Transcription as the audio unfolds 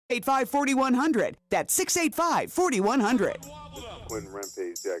685-4100. That's 685-4100. Quinn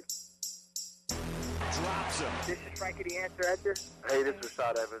Rampage Jackson. Drops him. This is Frankie the Answer Edgar. Hey, this is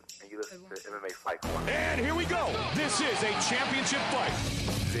Rashad Evans, and you listen to MMA Fight Corner. And here we go. This is a championship fight.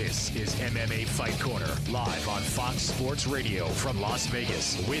 This is MMA Fight Corner, live on Fox Sports Radio from Las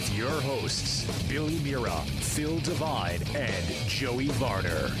Vegas with your hosts, Billy Mira, Phil Devine, and Joey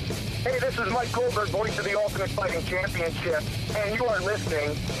Varner. Hey, this is Mike Goldberg, voice of the Ultimate Fighting Championship, and you are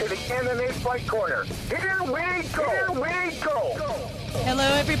listening to the MMA Fight Corner. Here we go! Here we go!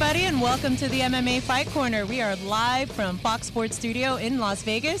 Hello, everybody, and welcome to the MMA Fight Corner. We are live from Fox Sports Studio in Las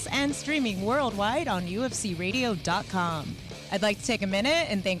Vegas and streaming worldwide on UFCRadio.com. I'd like to take a minute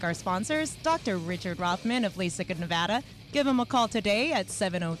and thank our sponsors, Dr. Richard Rothman of LASIK, Nevada. Give him a call today at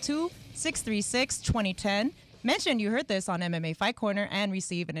 702-636-2010. Mention you heard this on MMA Fight Corner and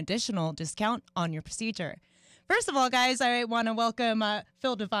receive an additional discount on your procedure. First of all, guys, I want to welcome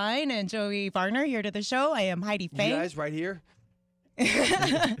Phil Devine and Joey Varner here to the show. I am Heidi Faye. You guys right here?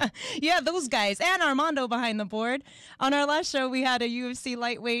 Yeah, those guys. And Armando behind the board. On our last show, we had a UFC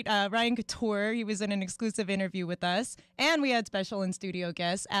lightweight, Ryan Couture. He was in an exclusive interview with us. And we had special in-studio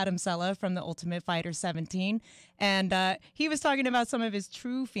guest, Adam Sella from the Ultimate Fighter 17. And he was talking about some of his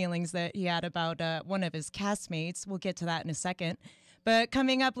true feelings that he had about one of his castmates. We'll get to that in a second. But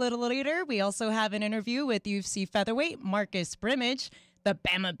coming up a little later, we also have an interview with UFC featherweight Marcus Brimage, the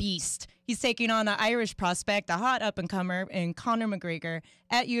Bama Beast. He's taking on an Irish prospect, a hot up-and-comer, in Conor McGregor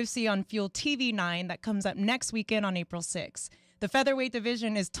at UFC on Fuel TV 9 that comes up next weekend on April 6th. The featherweight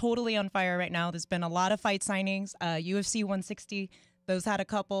division is totally on fire right now. There's been a lot of fight signings. UFC 160, those had a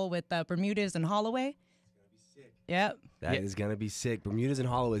couple with Bermudez and Holloway. Yep. That is going to be sick. Bermudez and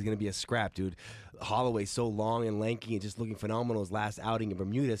Holloway is going to be a scrap, dude. Holloway's so long and lanky and just looking phenomenal his last outing. And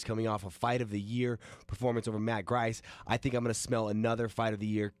Bermudez coming off a Fight of the Year performance over Matt Grice. I think I'm going to smell another Fight of the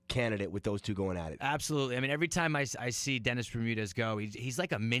Year candidate with those two going at it. Absolutely. I mean, every time I see Dennis Bermudez go, he's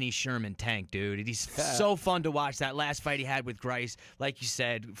like a mini Sherman tank, dude. He's so fun to watch. That last fight he had with Grice, like you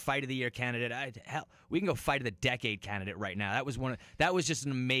said, Fight of the Year candidate. Hell, we can go Fight of the Decade candidate right now. That was just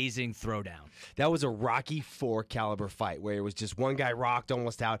an amazing throwdown. That was a Rocky IV caliber fight where it was just one guy rocked,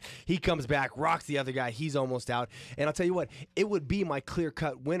 almost out. He comes back, rocks the other guy, he's almost out. And I'll tell you what, it would be my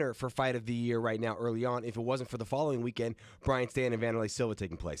clear-cut winner for Fight of the Year right now early on if it wasn't for the following weekend, Brian Stann and Wanderlei Silva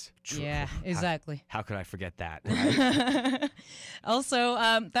taking place. Yeah, exactly. How could I forget that? Also,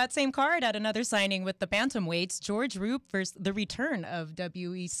 that same card had another signing with the bantamweights, George Roop versus the return of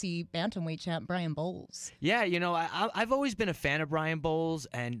WEC bantamweight champ Brian Bowles. Yeah, you know, I've always been a fan of Brian Bowles,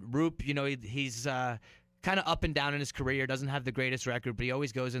 and Roop, you know, he's kind of up and down in his career, doesn't have the greatest record, but he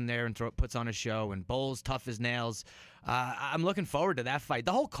always goes in there and puts on a show, and Bowles, tough as nails. I'm looking forward to that fight.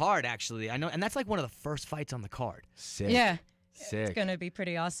 The whole card, actually. I know, and that's like one of the first fights on the card. Sick. Yeah. Sick. It's going to be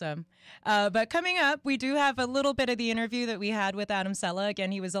pretty awesome. But coming up, we do have a little bit of the interview that we had with Adam Sella.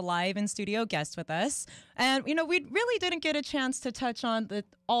 Again, he was a live in-studio guest with us. And, you know, we really didn't get a chance to touch on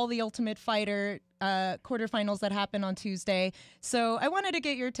all the Ultimate Fighter quarterfinals that happened on Tuesday. So I wanted to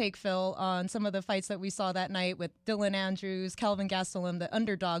get your take, Phil, on some of the fights that we saw that night with Dylan Andrews, Kelvin Gastelum, the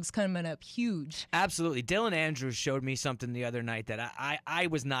underdogs coming up huge. Absolutely. Dylan Andrews showed me something the other night that I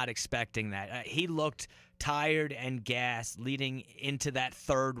was not expecting that. He looked tired and gassed leading into that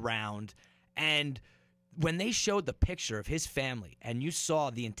third round. And when they showed the picture of his family and you saw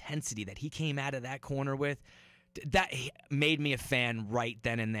the intensity that he came out of that corner with, that made me a fan right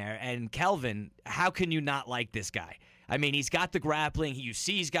then and there. And Kelvin, how can you not like this guy? I mean, he's got the grappling. You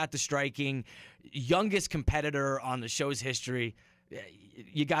see he's got the striking. Youngest competitor on the show's history.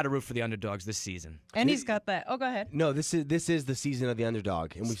 You got to root for the underdogs this season. And he's got that. Oh, go ahead. No, this is the season of the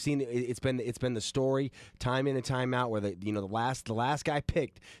underdog, and we've seen it's been the story time in and time out where the last guy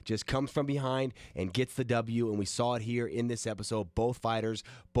picked just comes from behind and gets the W, and we saw it here in this episode. Both fighters,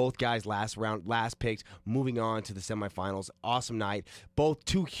 both guys last picked, moving on to the semifinals. Awesome night. Both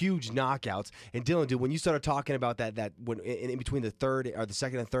two huge knockouts. And Dylan, dude, when you started talking about that when in between the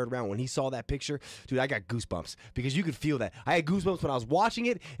second and third round, when he saw that picture, dude, I got goosebumps because you could feel that. I had goosebumps when I was watching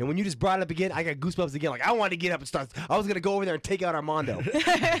it, and when you just brought it up again, I got goosebumps again. Like, I wanted to get up and start. I was going to go over there and take out Armando.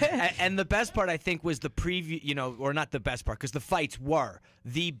 And the best part, I think, was the preview, or not the best part, because the fights were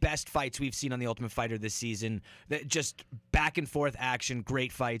the best fights we've seen on The Ultimate Fighter this season. Just back and forth action,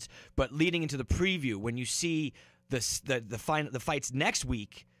 great fights. But leading into the preview, when you see the fights next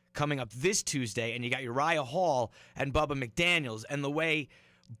week coming up this Tuesday, and you got Uriah Hall and Bubba McDaniels, and the way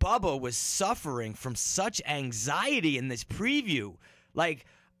Bubba was suffering from such anxiety in this preview. Like,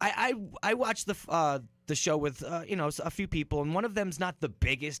 I watched the show with a few people, and one of them's not the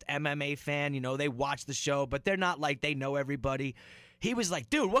biggest MMA fan. They watch the show, but they're not like they know everybody. he was like,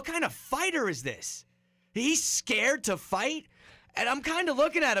 dude, what kind of fighter is this? He's scared to fight? And I'm kind of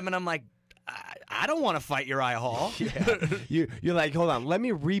looking at him, and I'm like, I don't want to fight Uriah Hall. Yeah. You're like, hold on, let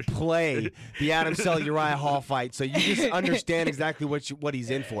me replay the Adam Sella Uriah Hall fight so you just understand exactly what he's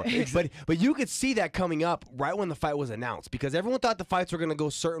in for. But you could see that coming up right when the fight was announced, because everyone thought the fights were going to go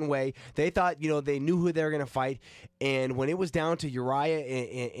a certain way. They thought, they knew who they were going to fight, and when it was down to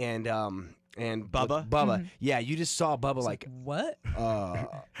Uriah and Bubba, yeah, you just saw Bubba like, what?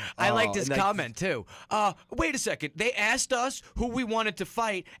 I liked his comment too. Wait a second. They asked us who we wanted to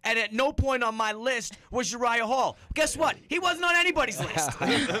fight, and at no point on my list was Uriah Hall. Guess what? He wasn't on anybody's list.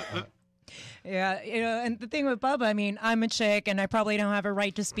 Yeah, and the thing with Bubba, I mean, I'm a chick, and I probably don't have a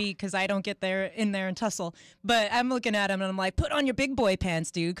right to speak because I don't get in there and tussle. But I'm looking at him, and I'm like, put on your big boy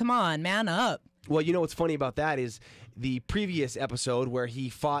pants, dude. Come on, man up. Well, what's funny about that is the previous episode where he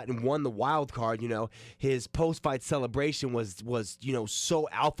fought and won the wild card, his post-fight celebration was so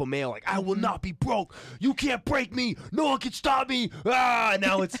alpha male, like, I will not be broke. You can't break me. No one can stop me.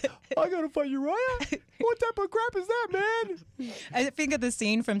 Now it's, I got to fight Uriah? What type of crap is that, man? I think of the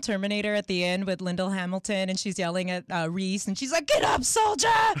scene from Terminator at the end with Lidell Hamilton, and she's yelling at Reese, and she's like, get up, soldier.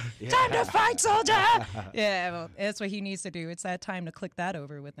 Time to fight, soldier. Yeah, well, that's what he needs to do. It's that time to click that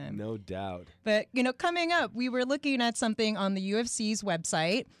over with him. No doubt. But, coming up, we were looking at something on the UFC's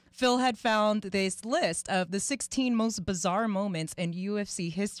website. Phil had found this list of the 16 most bizarre moments in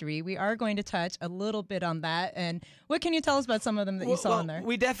UFC history. We are going to touch a little bit on that. And what can you tell us about some of them that you saw in there?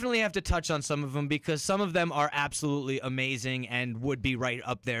 We definitely have to touch on some of them because some of them are absolutely amazing and would be right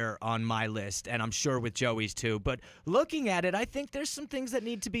up there on my list, and I'm sure with Joey's too. But looking at it, I think there's some things that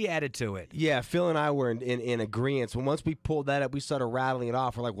need to be added to it. Yeah, Phil and I were in agreement. So once we pulled that up, we started rattling it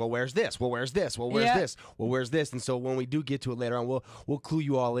off. We're like, well, where's this? Well, where's this? Well, where's this? Well, where's this? And so when we do get to it later on, we'll clue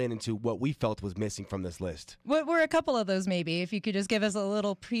you all into what we felt was missing from this list. What were a couple of those, maybe? If you could just give us a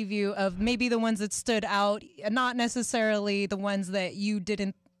little preview of maybe the ones that stood out, not necessarily the ones that you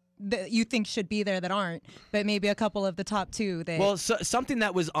think should be there that aren't, but maybe a couple of the top two. Well, something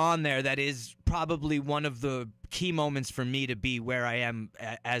that was on there that is probably one of the key moments for me to be where I am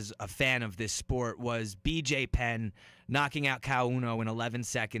as a fan of this sport was BJ Penn knocking out Kauno in 11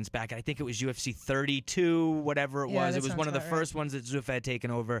 seconds back. I think it was UFC 32, whatever it was. It was one of the first ones that Zuffa had taken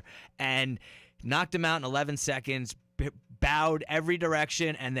over, and knocked him out in 11 seconds, bowed every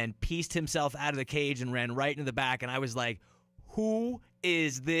direction, and then pieced himself out of the cage and ran right into the back. And I was like, who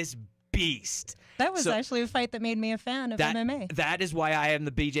is this beast? That was actually a fight that made me a fan of MMA. That is why I am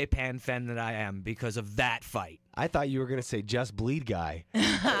the BJ Penn fan that I am, because of that fight. I thought you were going to say Just Bleed Guy.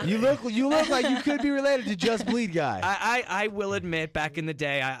 You look like you could be related to Just Bleed Guy. I will admit, back in the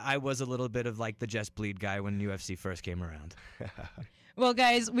day, I was a little bit of like the Just Bleed Guy when UFC first came around. Well,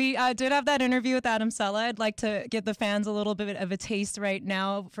 guys, we did have that interview with Adam Sella. I'd like to give the fans a little bit of a taste right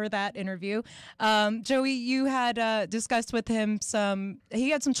now for that interview. Joey, you had discussed with him he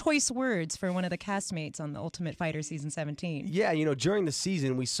had some choice words for one of the castmates on The Ultimate Fighter Season 17. Yeah, during the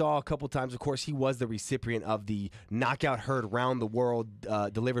season, we saw a couple times, of course, he was the recipient of the knockout herd round the world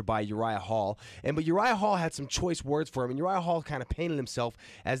delivered by Uriah Hall. But Uriah Hall had some choice words for him, and Uriah Hall kind of painted himself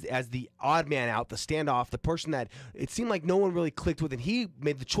as the odd man out, the standoff, the person that it seemed like no one really clicked with, and he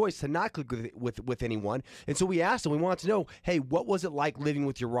made the choice to not click with anyone. And so we asked him, we wanted to know, hey, what was it like living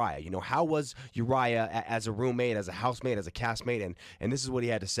with Uriah? How was Uriah as a roommate, as a housemate, as a castmate? And this is what he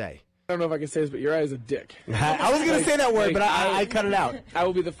had to say. I don't know if I can say this, but Uriah's a dick. I was going to say that word, but I cut it out. I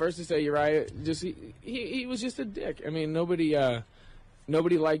will be the first to say Uriah, he was just a dick. I mean, nobody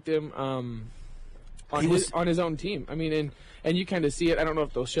liked him on his own team. I mean, and you kind of see it. I don't know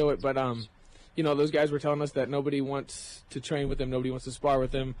if they'll show it, but those guys were telling us that nobody wants to train with him, nobody wants to spar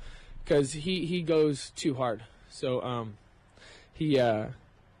with him, because he goes too hard. So he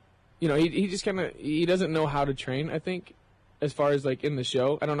just kind of he doesn't know how to train, I think, as far as like in the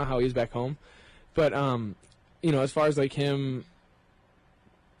show. I don't know how he is back home, but as far as like him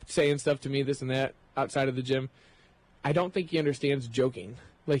saying stuff to me, this and that, outside of the gym, I don't think he understands joking.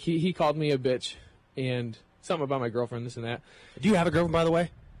 Like he called me a bitch and something about my girlfriend, this and that. Do you have a girlfriend, by the way?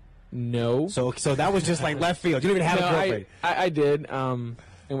 No. So that was just like left field. You don't even have a girlfriend. I did,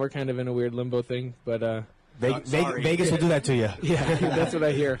 and we're kind of in a weird limbo thing, but Vegas will do that to you. Yeah, that's what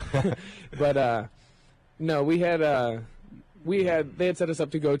I hear. But no, they had set us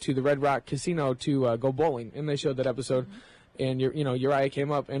up to go to the Red Rock Casino to go bowling, and they showed that episode. And Uriah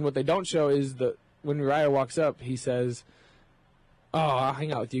came up, and what they don't show is when Uriah walks up, he says, "Oh, I'll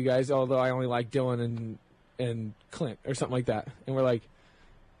hang out with you guys, although I only like Dylan and Clint," or something like that. And we're like,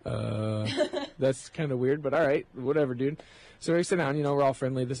 that's kind of weird, but all right, whatever, dude. So we sit down, we're all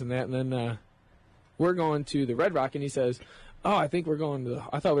friendly, this and that, and then we're going to the Red Rock, and he says, oh, I thought we were going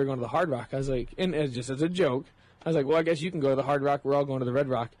to the Hard Rock. I was like, and just as a joke, I was like, well, I guess you can go to the Hard Rock. We're all going to the Red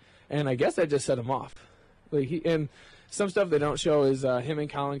Rock. And I guess that just set him off. Like and some stuff they don't show is him and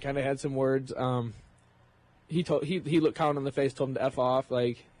Colin kind of had some words. He looked Colin in the face, told him to F off.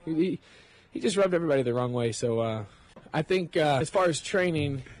 Like he just rubbed everybody the wrong way. So I think as far as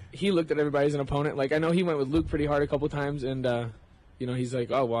training, he looked at everybody as an opponent. Like I know he went with Luke pretty hard a couple times, and he's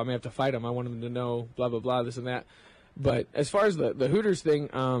like, oh well, I may have to fight him. I want him to know blah blah blah, this and that. But as far as the Hooters thing,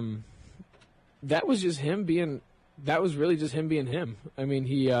 that was just him being. That was really just him being him. I mean,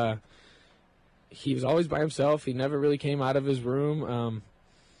 he was always by himself. He never really came out of his room.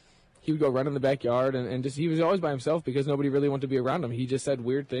 He would go run in the backyard, and just he was always by himself because nobody really wanted to be around him. He just said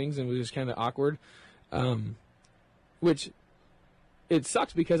weird things and was just kind of awkward, which it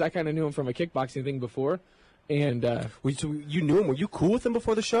sucks because I kind of knew him from a kickboxing thing before. And so you knew him? Were you cool with him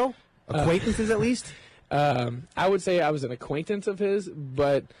before the show? Acquaintances at least? I would say I was an acquaintance of his,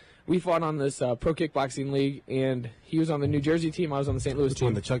 but we fought on this pro kickboxing league, and he was on the New Jersey team. I was on the St. Louis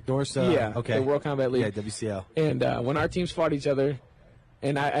team. The Chuck Norris? Okay. The World Combat League. Yeah, WCL. And when our teams fought each other,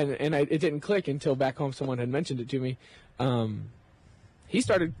 and it didn't click until back home someone had mentioned it to me. He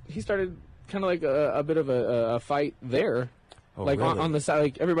started kind of like a bit of a fight there, really? on the side,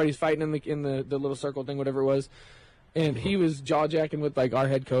 like everybody's fighting in the little circle thing, whatever it was, and he was jaw jacking with like our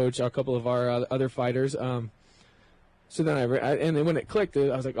head coach, a couple of our other fighters. So then and then when it clicked,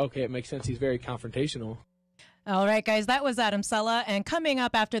 I was like, okay, it makes sense. He's very confrontational. All right, guys, that was Adam Sella. And coming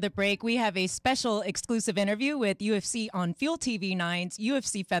up after the break, we have a special exclusive interview with UFC on Fuel TV 9's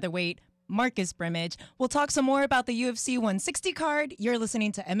UFC featherweight, Marcus Brimage. We'll talk some more about the UFC 160 card. You're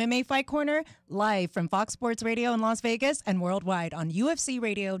listening to MMA Fight Corner, live from Fox Sports Radio in Las Vegas and worldwide on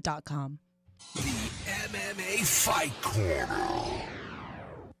UFCRadio.com. The MMA Fight Corner.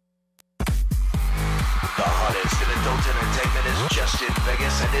 The hottest in adult entertainment is just in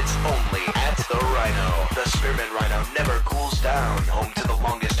Vegas, and it's only at the Rhino. The Spearmint Rhino never cools down. Home to the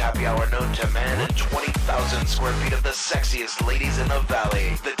longest happy hour known to man and 20,000 square feet of the sexiest ladies in the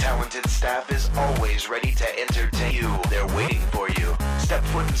valley. The talented staff is always ready to entertain you. They're waiting for you. Step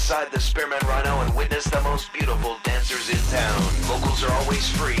foot inside the Spearmint Rhino and witness the most beautiful dancers in town. Locals are always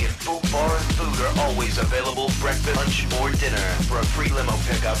free, and food bar and food are always available breakfast, lunch, or dinner. For a free limo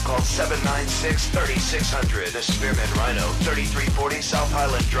pickup, call 796-3600. The Spearmint Rhino, 3340 South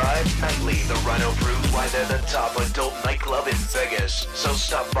Highland Drive, Nightly. The Rhino proves why they're the top adult nightclub in Vegas. So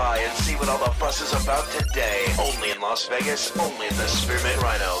stop by and see what all the fuss is about today. Only in Las Vegas, only at the Spearmint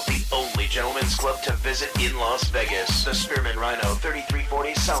Rhino, the only gentleman's club to visit in Las Vegas. The Spearmint Rhino,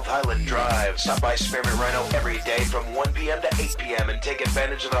 3340 South Highland Drive. Stop by Spearmint Rhino every day from 1 p.m. to 8 p.m. and take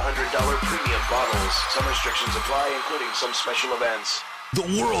advantage of the $100 premium bottles. Some restrictions apply, including some special events.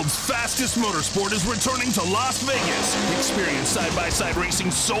 The world's fastest motorsport is returning to Las Vegas. Experience side-by-side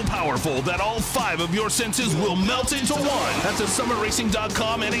racing so powerful that all 5 of your senses will melt into one. At the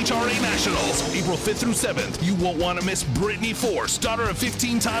SummerRacing.com NHRA Nationals, April 5th through 7th. You won't want to miss Brittany Force, daughter of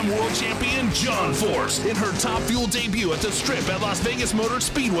 15-time world champion John Force, in her Top Fuel debut at the Strip at Las Vegas Motor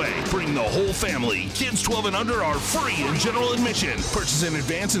Speedway. Bring the whole family. Kids 12 and under are free in general admission. Purchase in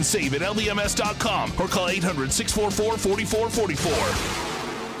advance and save at LVMS.com or call 800-644-4444.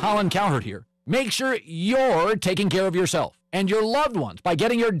 Colin Cowherd here. Make sure you're taking care of yourself and your loved ones by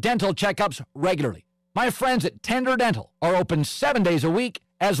getting your dental checkups regularly. My friends at Tender Dental are open 7 days a week,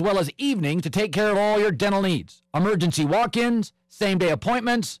 as well as evening, to take care of all your dental needs. Emergency walk-ins, same-day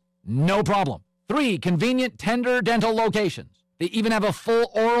appointments, no problem. 3 convenient Tender Dental locations. They even have a full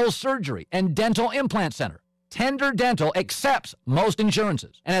oral surgery and dental implant center. Tender Dental accepts most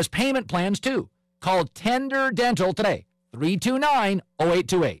insurances and has payment plans too. Call Tender Dental today.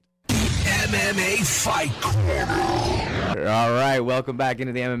 329-0828. MMA Fight Corner. All right, welcome back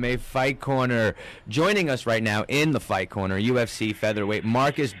into the MMA Fight Corner. Joining us right now in the Fight Corner, UFC featherweight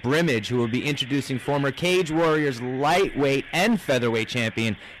Marcus Brimage, who will be introducing former Cage Warriors lightweight and featherweight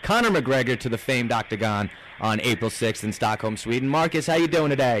champion Conor McGregor to the famed Octagon on April 6th in Stockholm, Sweden. Marcus, how you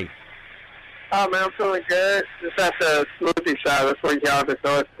doing today? Oh, man, I'm feeling good. Just at the smoothie shop. That's what you have to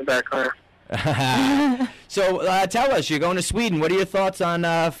know in the background. So tell us, you're going to Sweden. What are your thoughts on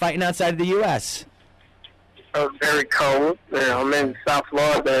fighting outside of the U.S.? Very cold. I'm in South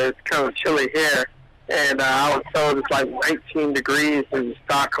Florida. It's kind of chilly here. And I was told it's like 19 degrees in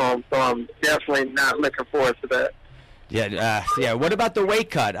Stockholm, so I'm definitely not looking forward to that. Yeah. What about the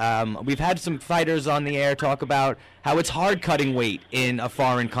weight cut? We've had some fighters on the air talk about how it's hard cutting weight in a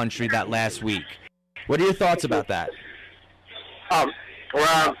foreign country that last week. What are your thoughts about that? Well,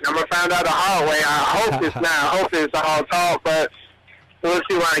 I'm going to find out the hard way. I hope it's not. I hope it's all talk, but we'll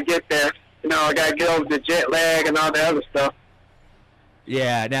see when I get there. You know, I got to get over the jet lag and all the other stuff.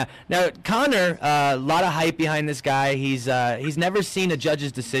 Yeah. Now Conor, a lot of hype behind this guy. He's never seen a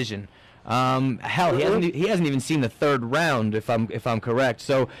judge's decision. Hell, he hasn't even seen the third round, if I'm correct.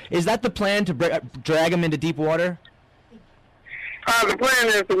 So, is that the plan, to drag him into deep water? The plan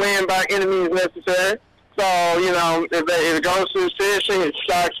is to win by any means necessary. So, if it goes through the decision, it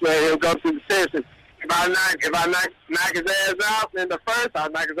sucks, but it'll go through the decision. If I knock his ass out in the first,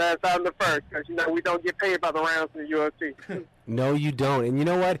 I'll knock his ass out in the first. Because, we don't get paid by the rounds in the UFC. No, you don't. And you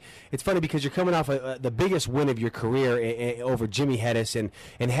know what? It's funny because you're coming off the biggest win of your career over Jimmy Hedis. And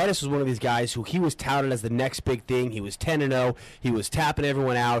Hedis was one of these guys who he was touted as the next big thing. He was 10-0. He was tapping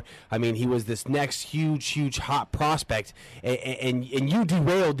everyone out. I mean, he was this next huge hot prospect. And you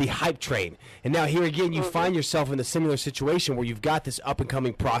derailed the hype train. And now here again, you find yourself in a similar situation where you've got this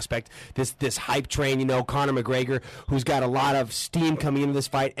up-and-coming prospect, this hype train, Conor McGregor, who's got a lot of steam coming into this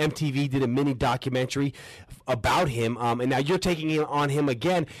fight. MTV did a mini documentary about him, and now you're taking it on him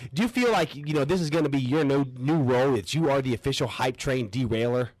again. Do you feel like this is going to be your new role? That you are the official hype train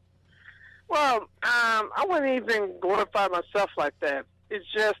derailer? Well, I wouldn't even glorify myself like that. It's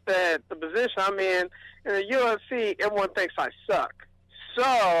just that the position I'm in the UFC, everyone thinks I suck.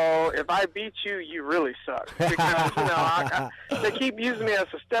 So if I beat you, you really suck, because they keep using me as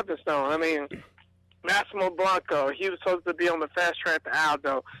a stepping stone. I mean, Massimo Blanco, he was supposed to be on the fast track to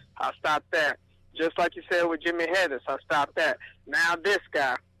Aldo. I stopped that. Just like you said with Jimmy Hedis, I stopped that. Now this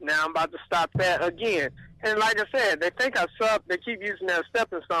guy. Now I'm about to stop that again. And like I said, they think I suck. They keep using that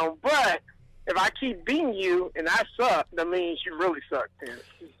stepping stone. But if I keep beating you and I suck, that means you really suck then.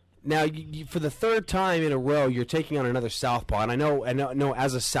 Now, for the third time in a row, you're taking on another southpaw, and I know.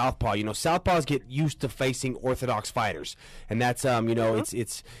 As a southpaw, southpaws get used to facing orthodox fighters, and that's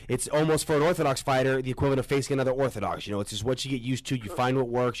it's almost for an orthodox fighter the equivalent of facing another orthodox. It's just what you get used to. You find what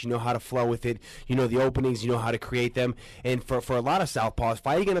works. You know how to flow with it. You know the openings. You know how to create them. And for a lot of southpaws,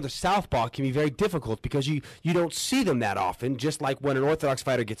 fighting another southpaw can be very difficult because you don't see them that often. Just like when an orthodox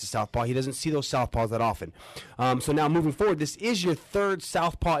fighter gets a southpaw, he doesn't see those southpaws that often. So now moving forward, this is your third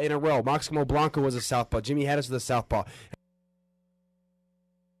southpaw in a row. Maximo Blanco was a southpaw. Jimmy Hedis was a southpaw.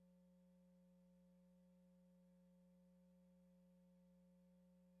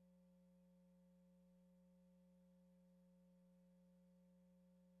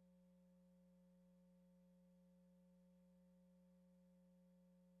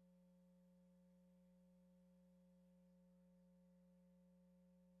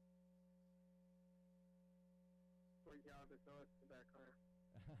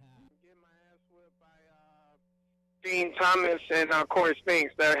 Dean Thomas and Corey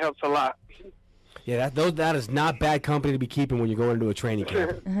Spinks, that helps a lot. Yeah, that is not bad company to be keeping when you're going into a training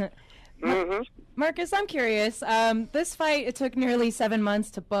camp. Marcus, I'm curious. This fight, it took nearly 7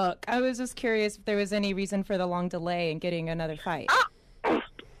 months to book. I was just curious if there was any reason for the long delay in getting another fight. Be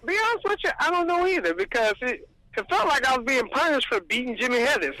honest with you, I don't know either, because it felt like I was being punished for beating Jimmy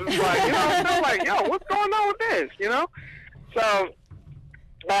Hedis. It's like, it felt like, yo, what's going on with this, So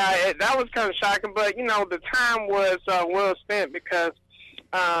that was kind of shocking, but the time was well spent because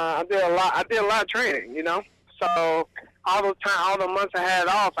I did a lot of training, So all the months I had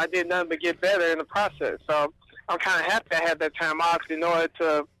off, I did nothing but get better in the process. So I'm kind of happy I had that time off in order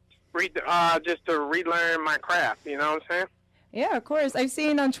to relearn my craft. You know what I'm saying? Yeah, of course. I've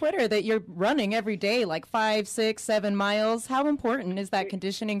seen on Twitter that you're running every day, like 5, 6, 7 miles. How important is that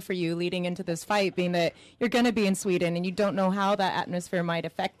conditioning for you leading into this fight, being that you're going to be in Sweden and you don't know how that atmosphere might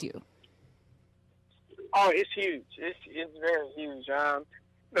affect you? Oh, it's huge. It's very huge.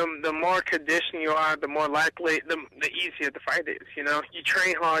 The more conditioned you are, the more likely, the easier the fight is. You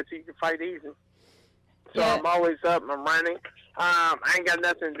train hard so you can fight easy. So yeah. I'm always up. I'm running. I ain't got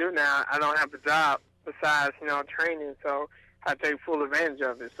nothing to do now. I don't have a job besides training. So I take full advantage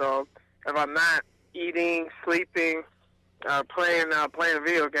of it. So if I'm not eating, sleeping, playing a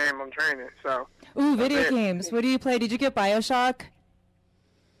video game, I'm training. So video games. What do you play? Did you get BioShock?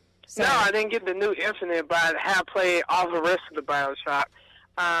 No, I didn't get the new Infinite, but I have played all the rest of the BioShock.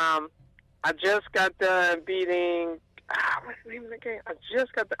 I just got done beating. What's the name of the game?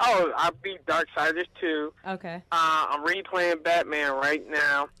 I beat Darksiders 2. Okay. I'm replaying Batman right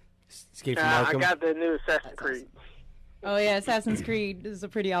now. Escape from Arkham. I got the new Assassin's Creed. Oh, yeah, Assassin's Creed is a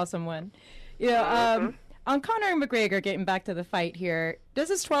pretty awesome one. On Conor McGregor, getting back to the fight here, does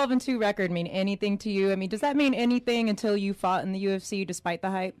this 12-2 record mean anything to you? I mean, does that mean anything until you fought in the UFC despite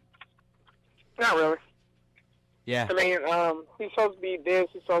the hype? Not really. Yeah. I mean, he's supposed to be this,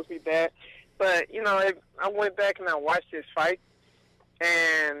 he's supposed to be that. But, if I went back and I watched this fight,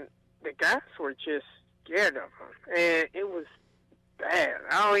 and the guys were just scared of him. And it was bad.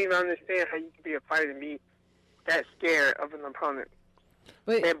 I don't even understand how you can be a fighter and be that scared of an opponent.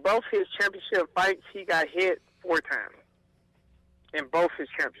 In both his championship fights, he got hit 4 times. In both his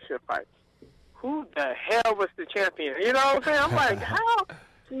championship fights. Who the hell was the champion? You know what I'm saying? I'm like, how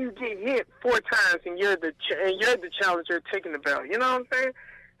do you get hit 4 times and you're the challenger taking the belt? You know what I'm saying?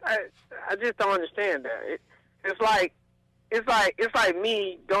 I just don't understand that. It's like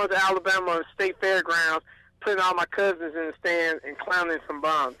me going to Alabama State Fairgrounds, putting all my cousins in the stand and clowning some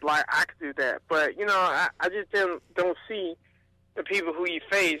bombs. Like, I could do that. But, you know, I just don't see the people who you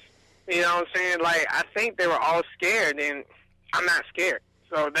face. You know what I'm saying? Like, I think they were all scared, and I'm not scared.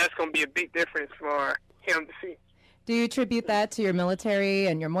 So that's going to be a big difference for him to see. Do you attribute that to your military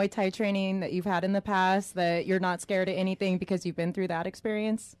and your Muay Thai training that you've had in the past, that you're not scared of anything because you've been through that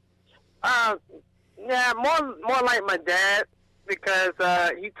experience? Yeah, more like my dad, because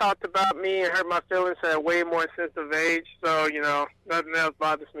he talked about me and hurt my feelings at a way more sensitive age. So, you know, nothing else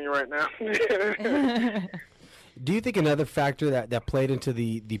bothers me right now. Do you think another factor that played into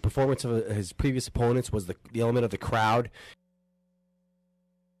the performance of his previous opponents was the element of the crowd?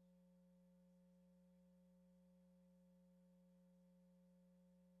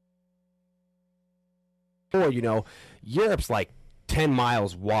 Or, you know, Europe's like 10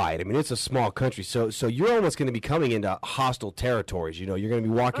 miles wide. I mean, it's a small country, so you're almost going to be coming into hostile territories. You know, you're going to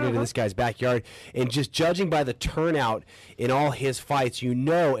be walking into this guy's backyard, and just judging by the turnout in all his fights, you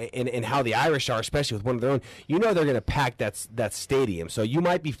know, and how the Irish are, especially with one of their own, you know they're going to pack that stadium. So you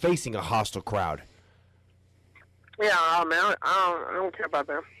might be facing a hostile crowd. Yeah, man, I don't care about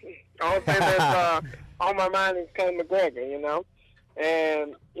that. The only thing that's on my mind is Conor McGregor, you know.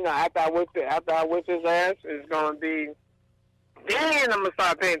 And, you know, after I whip his ass, it's going to be, then I'm going to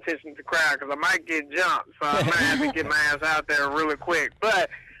start paying attention to the crowd, because I might get jumped. So I might have to get my ass out there really quick. But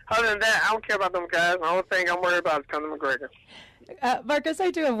other than that, I don't care about them guys. The only thing I'm worried about is Conor McGregor. Marcus,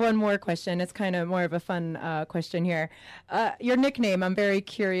 I do have one more question. It's kind of more of a fun question here. Your nickname, I'm very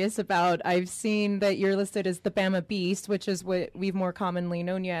curious about. I've seen that you're listed as the Bama Beast, which is what we've more commonly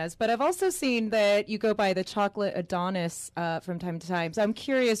known you as. But I've also seen that you go by the Chocolate Adonis from time to time. So I'm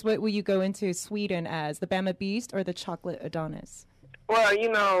curious, what will you go into Sweden as, the Bama Beast or the Chocolate Adonis? Well,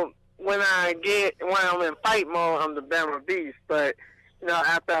 you know, when I'm in fight mode, I'm the Bama Beast. But, you know,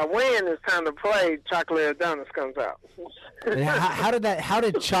 after I win, it's time to play. Chocolate Adonis comes out. And how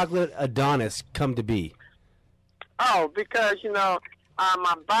did Chocolate Adonis come to be? Oh, because, you know,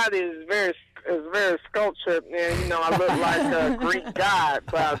 my body is very sculptured, and, you know, I look like a Greek god,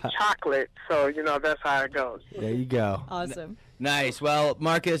 but I'm chocolate. So, you know, that's how it goes. There you go. Awesome. Nice. Well,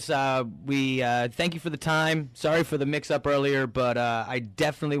 Marcus, we thank you for the time. Sorry for the mix-up earlier, but I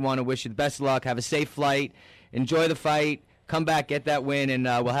definitely want to wish you the best of luck. Have a safe flight. Enjoy the fight. Come back, get that win, and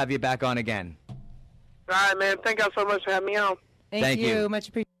we'll have you back on again. All right, man. Thank you so much for having me on. Thank you. Much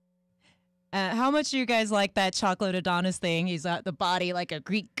appreciated. How much do you guys like that Chocolate Adonis thing? He's got the body like a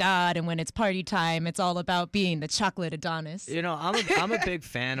Greek god, and when it's party time, it's all about being the Chocolate Adonis. You know, I'm a big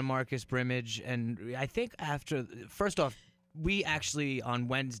fan of Marcus Brimage, and I think first off, we actually, on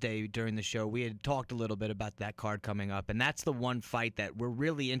Wednesday during the show, we had talked a little bit about that card coming up, and that's the one fight that we're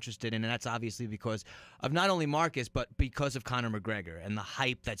really interested in, and that's obviously because of not only Marcus, but because of Conor McGregor and the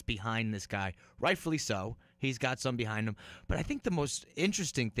hype that's behind this guy. Rightfully so. He's got some behind him. But I think the most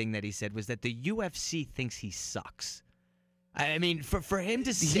interesting thing that he said was that the UFC thinks he sucks. I mean, for him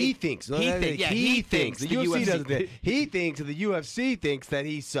to say... He thinks. The UFC doesn't. He thinks, and the UFC thinks that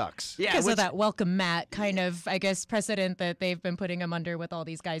he sucks. Yeah, because of that welcome mat kind of, I guess, precedent that they've been putting him under with all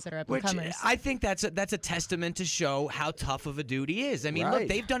these guys that are up-and-comers. I think that's a testament to show how tough of a dude he is. I mean, look,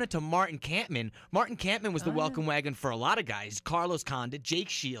 they've done it to Martin Kampmann. Martin Kampmann was the welcome wagon for a lot of guys. Carlos Condit, Jake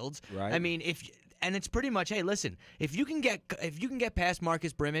Shields. Right. I mean, and it's pretty much, hey, listen, if you can get past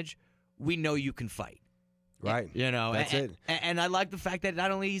Marcus Brimage, we know you can fight. Right. You know, that's it. And I like the fact that not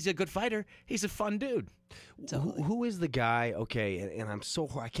only he's a good fighter, he's a fun dude. Who is the guy? Okay, and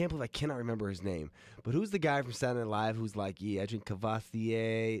I can't believe I cannot remember his name. But who's the guy from Saturday Night Live who's like, yeah, I drink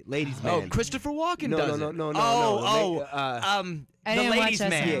Cavassier, ladies' man? Oh, Christopher Walken does it. No. The ladies'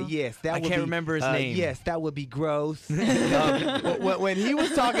 man. Yeah, yes, I can't remember his name. Yes, that would be gross. When he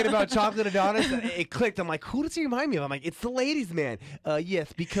was talking about Chocolate Adonis, it clicked. I'm like, who does he remind me of? I'm like, it's the ladies' man.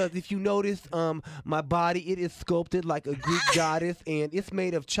 Yes, because if you notice, my body, it is sculpted like a Greek goddess, and it's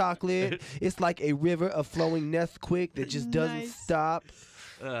made of chocolate. It's like a river of flowing Nesquik that just doesn't stop.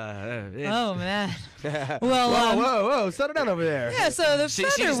 Oh, man. Well, whoa, settle down over there. Yeah, so the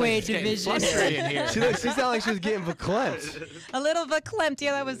featherweight division. She sounded like she was getting verklempt. A little verklempt.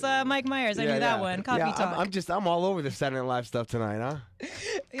 Yeah, that was Mike Myers. I knew that one. Coffee talk. I'm all over the Saturday Night Live stuff tonight, huh?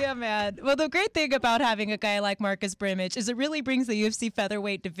 Yeah, man. Well, the great thing about having a guy like Marcus Brimage is it really brings the UFC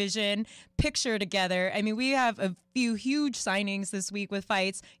featherweight division picture together. I mean, we have a few huge signings this week with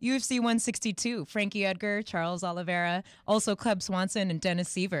fights. UFC 162, Frankie Edgar, Charles Oliveira, also Cub Swanson and Dennis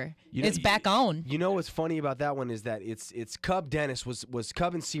Seaver. It's back on. You know what's funny about that one is that it's Cub Dennis was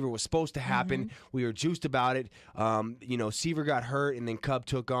Cub and Seaver was supposed to happen. We were juiced about it. You know, Seaver got hurt, and then Cub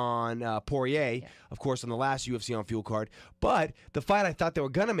took on Poirier, of course, on the last UFC on Fuel card. But the fight I thought they were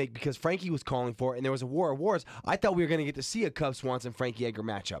gonna make, because Frankie was calling for it, and there was a war of wars, I thought we were gonna get to see a Cub Swanson Frankie Edgar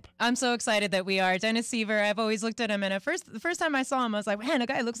matchup. I'm so excited that we are. Dennis Seaver, I've always looked at him, and the first time I saw him, I was like, man, the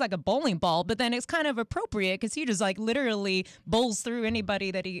guy looks like a bowling ball. But then it's kind of appropriate because he just like literally bowls through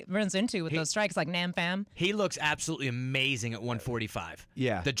anybody that he runs into with those strikes, like Nam Fam. He looks absolutely amazing at 145.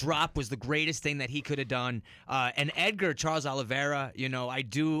 Yeah. The drop was the greatest thing that he could have done. And Edgar, Charles Oliveira, you know, I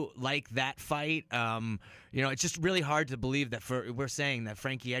do like that fight. You know, it's just really hard to believe that we're saying that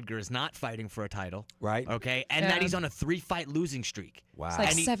Frankie Edgar is not fighting for a title. Right. Okay. And that he's on a 3-fight losing streak. Wow. It's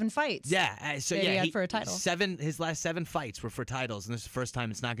like 7 fights. Yeah. So that yeah, he had for a title. His last 7 fights were for titles, and this is the first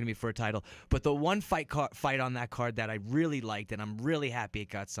time it's not going to be for a title. But the one fight on that card that I really liked, and I'm really happy it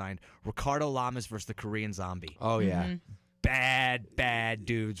got signed, Ricardo Lamas versus the Korean Zombie. Oh, yeah. Bad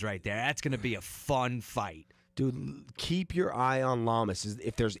dudes right there. That's going to be a fun fight. Dude, keep your eye on Lamas.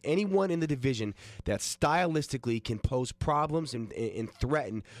 If there's anyone in the division that stylistically can pose problems and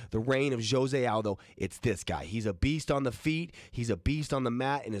threaten the reign of Jose Aldo, it's this guy. He's a beast on the feet. He's a beast on the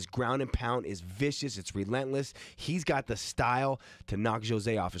mat, and his ground and pound is vicious. It's relentless. He's got the style to knock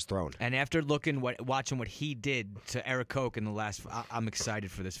Jose off his throne. And after watching what he did to Eric Koch in the last, I'm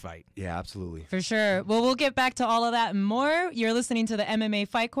excited for this fight. Yeah, absolutely. For sure. Well, we'll get back to all of that and more. You're listening to the MMA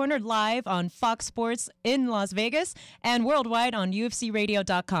Fight Corner live on Fox Sports in Las Vegas and worldwide on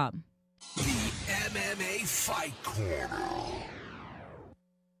UFCRadio.com. The MMA Fight Corner.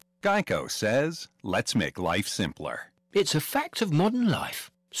 Geico says, let's make life simpler. It's a fact of modern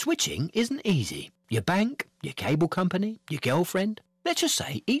life. Switching isn't easy. Your bank, your cable company, your girlfriend. Let's just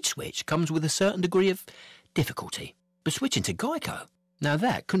say each switch comes with a certain degree of difficulty. But switching to Geico, now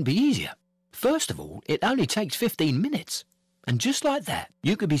that couldn't be easier. First of all, it only takes 15 minutes. And just like that,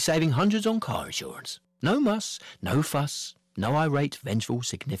 you could be saving hundreds on car insurance. No muss, no fuss, no irate, vengeful,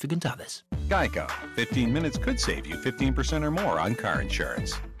 significant others. Geico. 15 minutes could save you 15% or more on car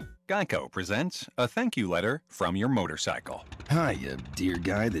insurance. Geico presents a thank you letter from your motorcycle. Hi, you dear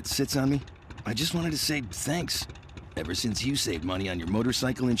guy that sits on me. I just wanted to say thanks. Ever since you saved money on your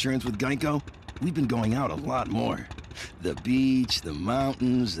motorcycle insurance with Geico, we've been going out a lot more. The beach, the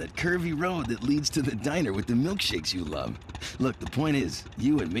mountains, that curvy road that leads to the diner with the milkshakes you love. Look, the point is,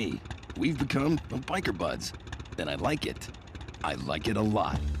 you and me, we've become biker buds. And I like it. I like it a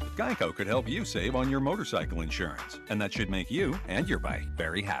lot. Geico could help you save on your motorcycle insurance, and that should make you and your bike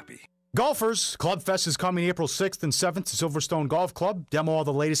very happy. Golfers, Club Fest is coming April 6th and 7th to Silverstone Golf Club. Demo all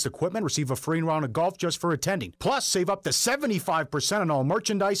the latest equipment, receive a free round of golf just for attending. Plus, save up to 75% on all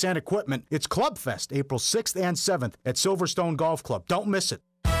merchandise and equipment. It's Club Fest, April 6th and 7th at Silverstone Golf Club. Don't miss it.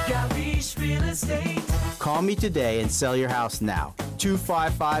 Gavish Real Estate. Call me today and sell your house now.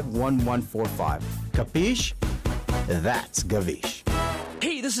 255-1145. Capiche? That's Gavish.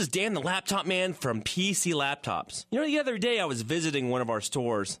 Hey, this is Dan, the laptop man from PC Laptops. You know, the other day I was visiting one of our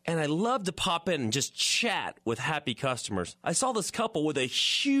stores, and I love to pop in and just chat with happy customers. I saw this couple with a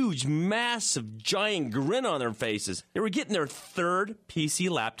huge, massive, giant grin on their faces. They were getting their third PC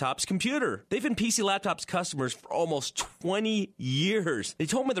Laptops computer. They've been PC Laptops customers for almost 20 years. They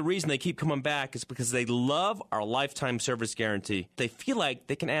told me the reason they keep coming back is because they love our lifetime service guarantee. They feel like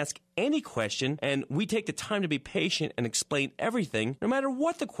they can ask any question, and we take the time to be patient and explain everything, no matter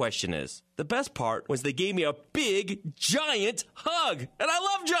what the question is. The best part was they gave me a big, giant hug, and I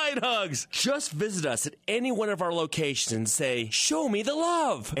love giant hugs. Just visit us at any one of our locations and say, "Show me the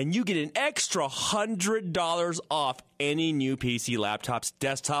love," and you get an extra $100 off any new PC laptops,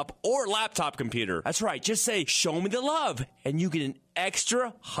 desktop, or laptop computer. That's right, just say, "Show me the love," and you get an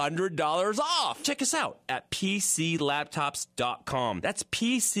extra $100 off. Check us out at PCLaptops.com. That's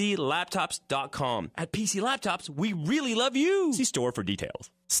PCLaptops.com. At PC Laptops, we really love you. See store for details.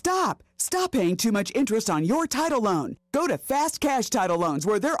 Stop! Stop paying too much interest on your title loan. Go to Fast Cash Title Loans,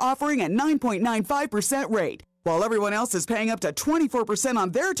 where they're offering a 9.95% rate. While everyone else is paying up to 24%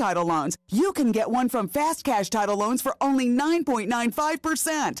 on their title loans, you can get one from Fast Cash Title Loans for only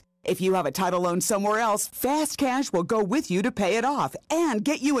 9.95%. If you have a title loan somewhere else, Fast Cash will go with you to pay it off and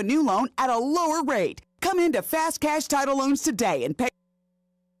get you a new loan at a lower rate. Come into Fast Cash Title Loans today and pay.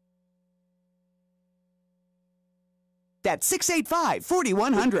 That's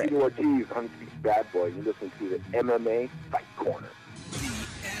 685-4100. Ortiz, Undisputed Bad Boy. You listen to the MMA Fight Corner. The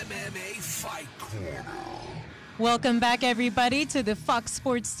MMA Fight Corner. Welcome back, everybody, to the Fox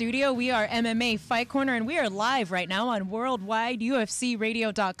Sports Studio. We are MMA Fight Corner, and we are live right now on worldwide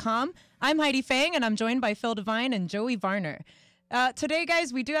UFCradio.com. I'm Heidi Fang, and I'm joined by Phil Devine and Joey Varner. Today,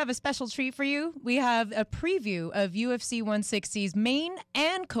 guys, we do have a special treat for you. We have a preview of UFC 160's main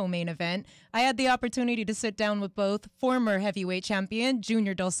and co-main event. I had the opportunity to sit down with both former heavyweight champion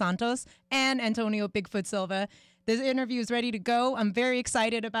Junior Dos Santos and Antonio Bigfoot Silva. This interview is ready to go. I'm very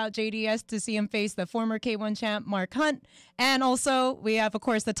excited about JDS to see him face the former K1 champ Mark Hunt. And also, we have, of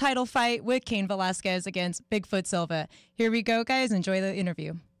course, the title fight with Cain Velasquez against Bigfoot Silva. Here we go, guys. Enjoy the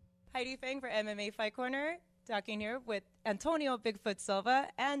interview. Heidi Fang for MMA Fight Corner, talking here with Antonio Bigfoot Silva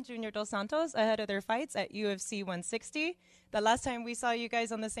and Junior Dos Santos ahead of their fights at UFC 160. The last time we saw you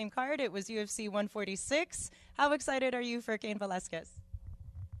guys on the same card, it was UFC 146. How excited are you for Cain Velasquez?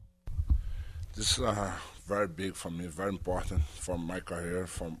 This is very big for me, very important for my career,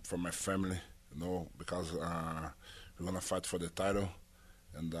 for my family, because we're going to fight for the title.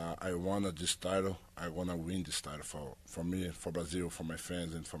 And I wanted this title. I want to win this title for me, for Brazil, for my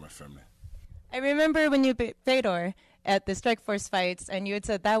fans, and for my family. I remember when you beat Fedor at the Strikeforce fights, and you had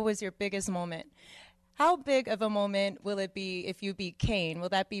said that was your biggest moment. How big of a moment will it be if you beat Cain? Will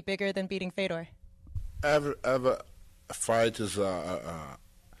that be bigger than beating Fedor? Every fight is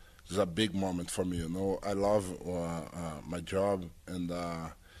a big moment for me. I love my job, and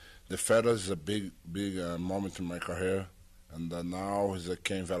the Fedor is a big moment in my career. And now is a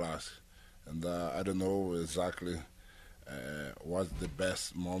Cain Velasquez. And I don't know exactly what's the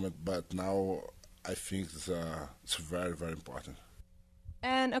best moment, but now I think it's very, very important.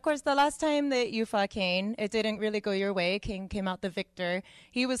 And, of course, the last time that you fought Cain, it didn't really go your way. Cain came out the victor.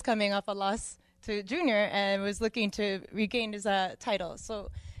 He was coming off a loss to Junior and was looking to regain his title.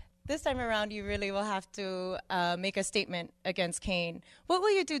 So this time around, you really will have to make a statement against Cain. What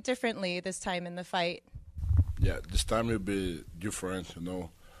will you do differently this time in the fight? Yeah, this time will be different,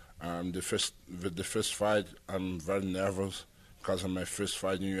 the first fight, I'm very nervous because of my first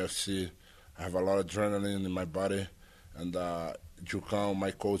fight in UFC. I have a lot of adrenaline in my body, and Jucão,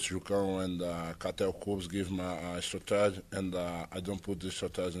 my coach Jucão and Catel Cubes give me a strategy, and I don't put the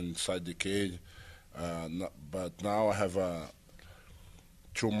strategy inside the cage. But now I have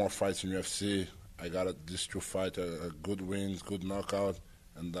 2 more fights in UFC. I got these 2 fights, good wins, good knockout,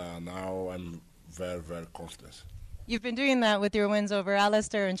 and now I'm very, very confident. You've been doing that with your wins over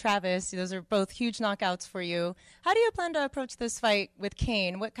Alistair and Travis. Those are both huge knockouts for you. How do you plan to approach this fight with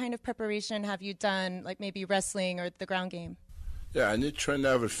Cain? What kind of preparation have you done, like maybe wrestling or the ground game? Yeah, I need to train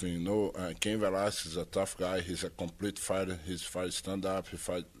everything. Cain Velasquez is a tough guy. He's a complete fighter. He's fight stand-up. He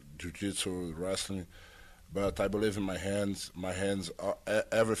fight jiu-jitsu, wrestling. But I believe in my hands. My hands,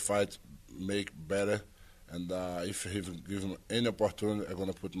 every fight make better. And if he gives me any opportunity, I'm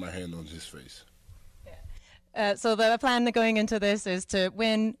going to put my hand on his face. So the plan going into this is to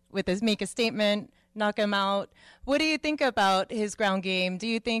win with this, make a statement, knock him out. What do you think about his ground game? Do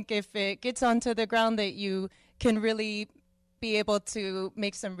you think if it gets onto the ground that you can really be able to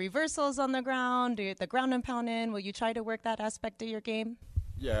make some reversals on the ground, do the ground and pound in? Will you try to work that aspect of your game?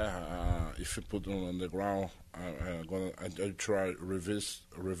 Yeah, if you put him on the ground, I try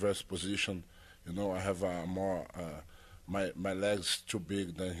reverse position. I have more. My legs too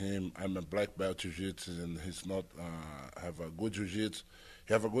big than him. I'm a black belt jiu-jitsu, and he's not have a good jiu-jitsu.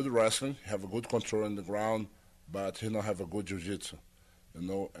 He have a good wrestling, he have a good control on the ground, but he don't have a good jiu-jitsu, And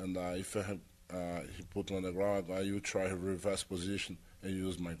if he put on the ground, I will try to reverse position and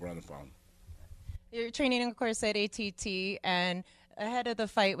use my ground and pound. You're training, of course, at ATT, and ahead of the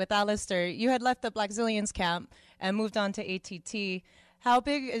fight with Alistair, you had left the Blackzilians camp and moved on to ATT. How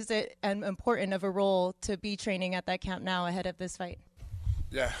big is it and important of a role to be training at that camp now ahead of this fight?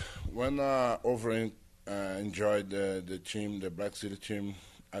 Yeah, when enjoyed the team, the Black City team,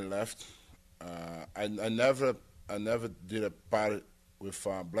 I left. I never did a party with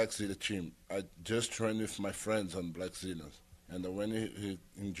Black City team. I just trained with my friends on Black Zillions. And when he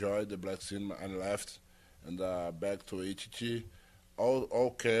enjoyed the Black City, I left and back to ATT.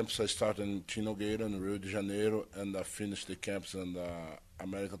 All camps I started in Tino Nogueira in Rio de Janeiro, and I finished the camps in the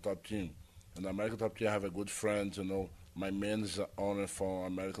American Top Team. And the American Top Team, I have a good friend, My man is an owner for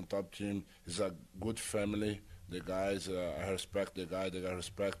American Top Team. He's a good family. The guys, I respect the guy. The guy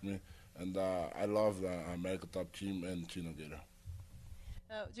respect me. And I love the American Top Team and Tino Nogueira.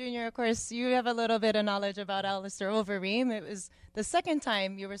 Junior, of course, you have a little bit of knowledge about Alistair Overeem. It was the second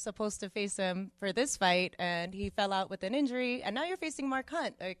time you were supposed to face him for this fight, and he fell out with an injury. And now you're facing Mark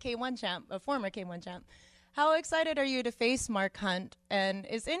Hunt, a K1 champ, a former K1 champ. How excited are you to face Mark Hunt? And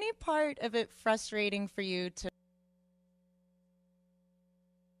is any part of it frustrating for you to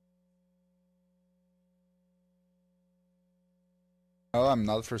Well, I'm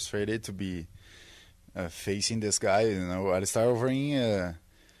not frustrated to be facing this guy. You know, Alistair Overeem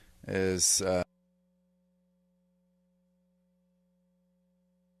is.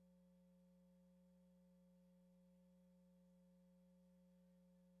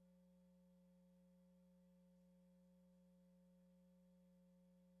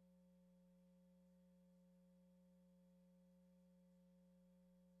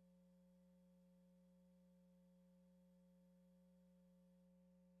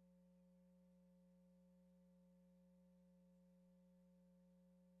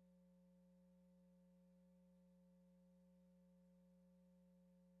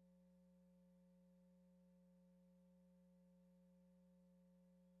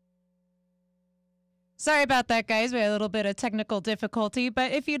 Sorry about that, guys. We had a little bit of technical difficulty,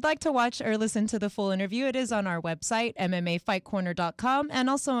 but if you'd like to watch or listen to the full interview, it is on our website, MMAFightCorner.com, and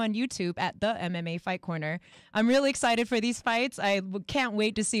also on YouTube at the MMA Fight Corner. I'm really excited for these fights. I can't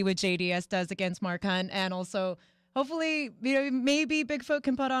wait to see what JDS does against Mark Hunt, and also hopefully, maybe Bigfoot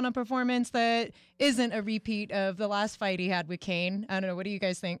can put on a performance that isn't a repeat of the last fight he had with Kane. I don't know. What do you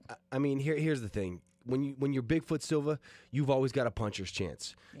guys think? I mean, here's the thing. When you're Bigfoot Silva, you've always got a puncher's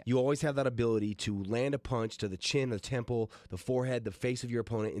chance. Yeah. You always have that ability to land a punch to the chin, the temple, the forehead, the face of your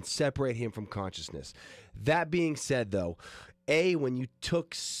opponent, and separate him from consciousness. That being said, though, when you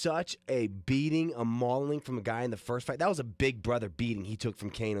took such a beating, a mauling from a guy in the first fight, that was a big brother beating he took from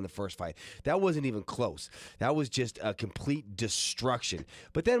Kane in the first fight. That wasn't even close. That was just a complete destruction.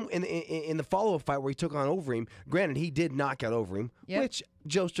 But then in the follow-up fight where he took on Overeem, granted, he did knock out Overeem, which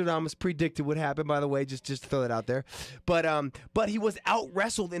Joe Stradamus predicted would happen, by the way, just to throw that out there. But he was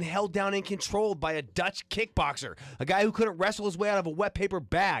out-wrestled and held down and controlled by a Dutch kickboxer, a guy who couldn't wrestle his way out of a wet paper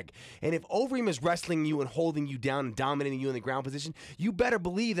bag. And if Overeem is wrestling you and holding you down and dominating you in the ground position, you better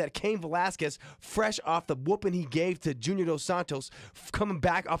believe that Cain Velasquez, fresh off the whooping he gave to Junior Dos Santos, coming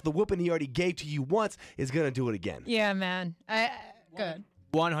back off the whooping he already gave to you once, is going to do it again. Yeah, man. Good.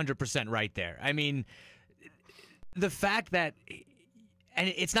 100% right there. I mean, the fact that... And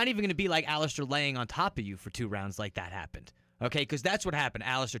it's not even going to be like Alistair laying on top of you for 2 rounds like that happened. Okay, because that's what happened.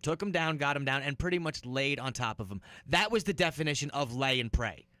 Alistair took him down, got him down, and pretty much laid on top of him. That was the definition of lay and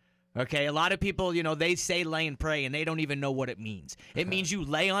pray. Okay, a lot of people, they say lay and pray, and they don't even know what it means. It means you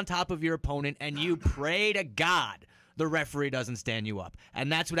lay on top of your opponent, and you pray to God the referee doesn't stand you up. And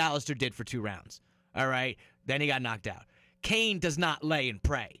that's what Alistair did for 2 rounds. All right? Then he got knocked out. Cain does not lay and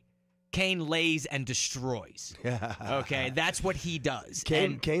pray. Cain lays and destroys. Okay, that's what he does.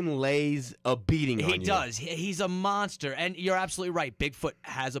 Cain lays a beating on you. He does. He's a monster. And you're absolutely right. Bigfoot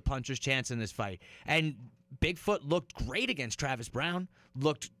has a puncher's chance in this fight. And Bigfoot looked great against Travis Brown.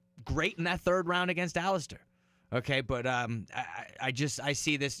 Looked great in that 3rd round against Alistair. Okay, but I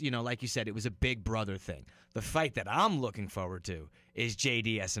see this, like you said, it was a big brother thing. The fight that I'm looking forward to is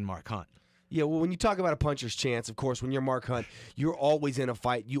JDS and Mark Hunt. Yeah, well, when you talk about a puncher's chance, of course, when you're Mark Hunt, you're always in a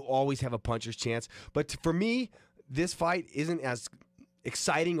fight. You always have a puncher's chance. But for me, this fight isn't as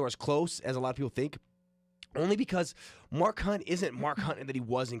exciting or as close as a lot of people think. Only because Mark Hunt isn't Mark Hunt that he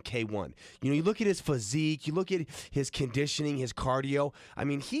was in K1. You look at his physique, you look at his conditioning, his cardio. I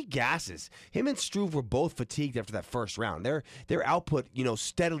mean, he gasses. Him and Struve were both fatigued after that first round. Their output,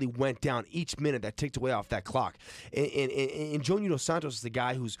 steadily went down each minute that ticked away off that clock. And Junior Dos Santos is the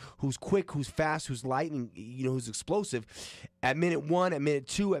guy who's quick, who's fast, who's light, and who's explosive. At minute 1, at minute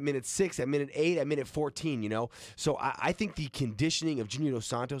 2, at minute 6, at minute 8, at minute 14, So I think the conditioning of Junior Dos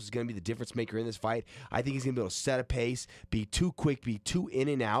Santos is going to be the difference maker in this fight. I think he's going to be able to set a pace, be too quick, be too in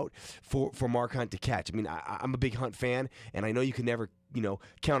and out for Mark Hunt to catch. I mean, I'm a big Hunt fan, and I know you can never,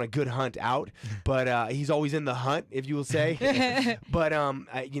 count a good Hunt out, but he's always in the hunt, if you will say. But,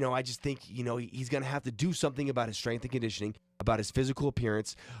 I just think, he's going to have to do something about his strength and conditioning, about his physical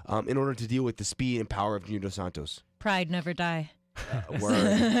appearance, in order to deal with the speed and power of Junior Dos Santos. Pride never die.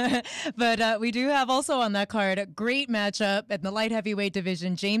 Word. But we do have also on that card a great matchup in the light heavyweight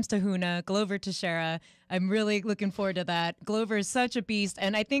division. James Tahuna, Glover Teixeira. I'm really looking forward to that. Glover is such a beast,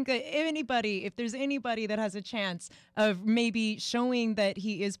 and I think if there's anybody that has a chance of maybe showing that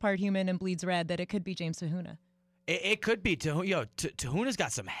he is part human and bleeds red, that it could be James Tahuna. It could be. Tahuna's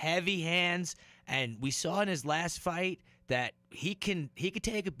got some heavy hands, and we saw in his last fight that he could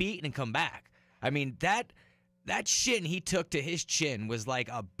take a beating and come back. I mean, that shin he took to his chin was like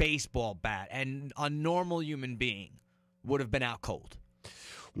a baseball bat, and a normal human being would have been out cold.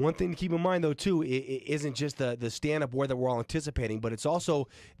 one thing to keep in mind, though, too, it isn't just the stand-up war that we're all anticipating, but it's also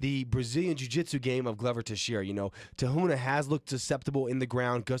the Brazilian jiu-jitsu game of Glover Teixeira. You know, Tahuna has looked susceptible in the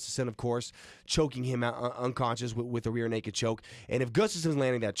ground. Gustafsson, of course, choking him out unconscious with a rear naked choke. And if Gustafsson's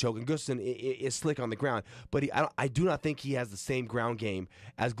landing that choke, and Gustafsson is slick on the ground, but I do not think he has the same ground game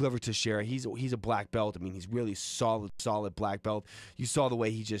as Glover Teixeira. He's a black belt. I mean, he's really solid black belt. You saw the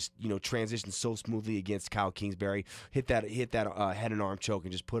way he just, you know, transitioned so smoothly against Kyle Kingsbury, hit that head and arm choke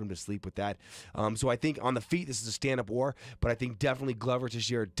and just put him to sleep with that. So I think on the feet, this is a stand-up war, but I think definitely Glover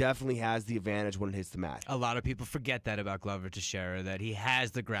Teixeira definitely has the advantage when it hits the mat. A lot of people forget that about Glover Teixeira, that he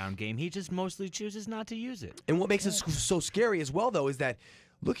has the ground game. He just mostly chooses not to use it. And what makes it so scary as well, though, is that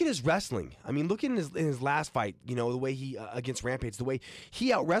look at his wrestling. I mean, look at in his last fight, you know, the way he, against Rampage, the way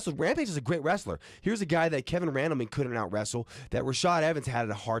he out-wrestled. Rampage is a great wrestler. Here's a guy that Kevin Randleman couldn't out-wrestle, that Rashad Evans had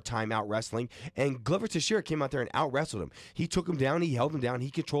a hard time out-wrestling, and Glover Teixeira came out there and out-wrestled him. He took him down, he held him down, he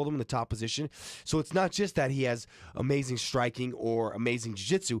controlled him in the top position. So it's not just that he has amazing striking or amazing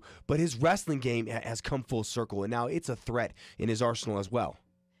jiu-jitsu, but his wrestling game has come full circle, and now it's a threat in his arsenal as well.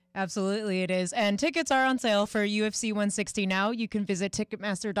 Absolutely, it is. And tickets are on sale for UFC 160 now. You can visit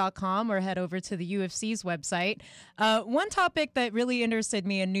Ticketmaster.com or head over to the UFC's website. One topic that really interested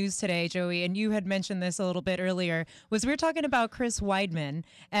me in news today, Joey, and you had mentioned this a little bit earlier, was we were talking about Chris Weidman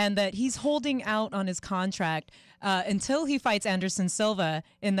and that he's holding out on his contract until he fights Anderson Silva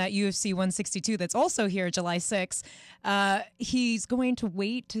in that UFC 162 that's also here July 6th. He's going to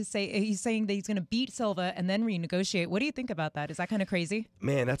wait to say, he's saying that he's going to beat Silva and then renegotiate. What do you think about that? Is that kind of crazy?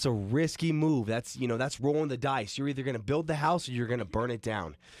 Man, that's a risky move. That's rolling the dice. You're either going to build the house or you're going to burn it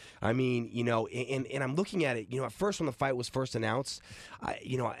down. I mean, and I'm looking at it, at first when the fight was first announced,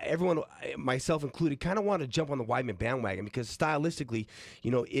 everyone, myself included, kind of wanted to jump on the Weidman bandwagon because stylistically,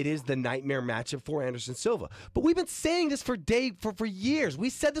 it is the nightmare matchup for Anderson Silva. But we've been saying this for years. We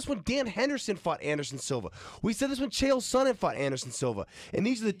said this when Dan Henderson fought Anderson Silva. We said this when Chael Sonnen fought Anderson Silva. And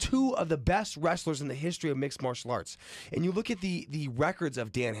these are the two of the best wrestlers in the history of mixed martial arts. And you look at the records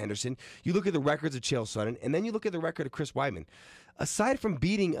of Dan Henderson, you look at the records of Chael Sonnen, and then you look at the record of Chris Weidman. Aside from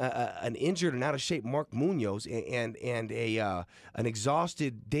beating an injured and out of shape Mark Munoz and an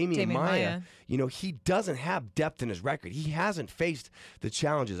exhausted Damian Maia, he doesn't have depth in his record. He hasn't faced the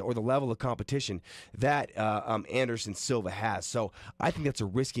challenges or the level of competition that Anderson Silva has. So I think that's a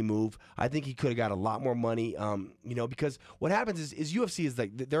risky move. I think he could have got a lot more money, because what happens is UFC is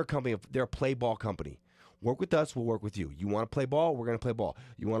like they're a play ball company. Work with us, we'll work with you. You want to play ball, we're going to play ball.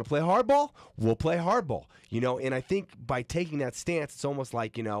 You want to play hardball, we'll play hardball. And I think by taking that stance, it's almost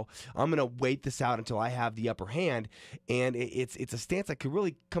like, I'm going to wait this out until I have the upper hand, and it's a stance that could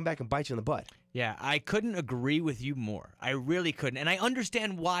really come back and bite you in the butt. Yeah, I couldn't agree with you more. I really couldn't. And I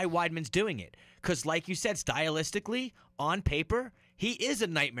understand why Weidman's doing it. Because like you said, stylistically, on paper, he is a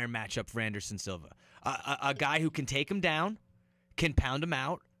nightmare matchup for Anderson Silva. A guy who can take him down, can pound him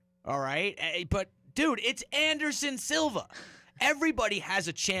out, all right? But dude, it's Anderson Silva. Everybody has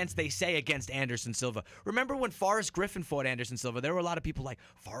a chance, they say, against Anderson Silva. Remember when Forrest Griffin fought Anderson Silva? There were a lot of people like,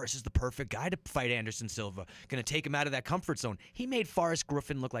 Forrest is the perfect guy to fight Anderson Silva. Going to take him out of that comfort zone. He made Forrest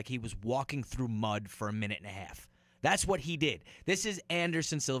Griffin look like he was walking through mud for a minute and a half. That's what he did. This is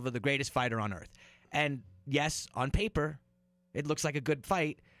Anderson Silva, the greatest fighter on earth. And yes, on paper, it looks like a good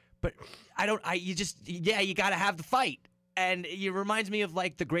fight. But you got to have the fight. And it reminds me of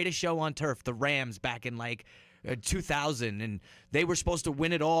like the greatest show on turf, the Rams back in like 2000, and they were supposed to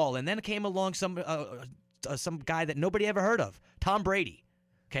win it all. And then came along some guy that nobody ever heard of, Tom Brady.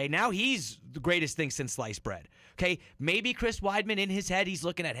 Okay, now he's the greatest thing since sliced bread. Okay, maybe Chris Weidman in his head, he's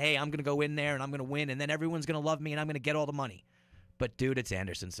looking at, hey, I'm going to go in there and I'm going to win, and then everyone's going to love me and I'm going to get all the money. But dude, it's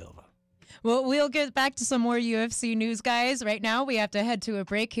Anderson Silva. Well, we'll get back to some more UFC news, guys. Right now, we have to head to a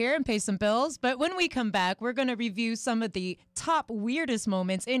break here and pay some bills. But when we come back, we're going to review some of the top weirdest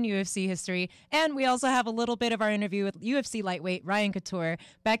moments in UFC history. And we also have a little bit of our interview with UFC lightweight Ryan Couture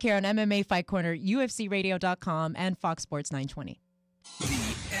back here on MMA Fight Corner, UFCRadio.com, and Fox Sports 920. The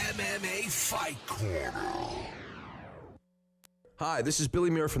MMA Fight Corner. Hi, this is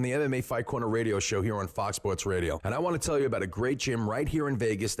Billy Muir from the MMA Fight Corner radio show here on Fox Sports Radio. And I want to tell you about a great gym right here in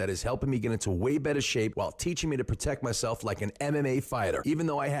Vegas that is helping me get into way better shape while teaching me to protect myself like an MMA fighter, even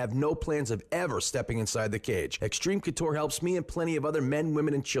though I have no plans of ever stepping inside the cage. Extreme Couture helps me and plenty of other men,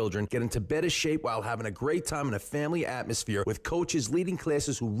 women, and children get into better shape while having a great time in a family atmosphere with coaches leading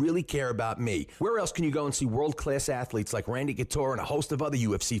classes who really care about me. Where else can you go and see world-class athletes like Randy Couture and a host of other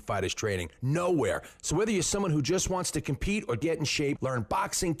UFC fighters training? Nowhere. So whether you're someone who just wants to compete or get in shape, learn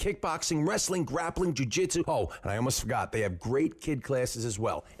boxing, kickboxing, wrestling, grappling, jiu-jitsu. Oh, and I almost forgot, they have great kid classes as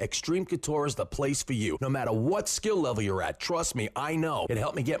well. Extreme Couture is the place for you. No matter what skill level you're at, trust me, I know. It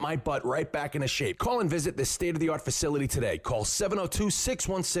helped me get my butt right back into shape. Call and visit this state-of-the-art facility today. Call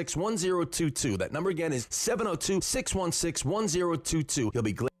 702-616-1022. That number again is 702-616-1022. You'll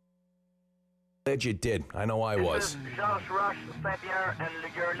be glad you did. I know I was. This is Josh Rush, St-Pierre, and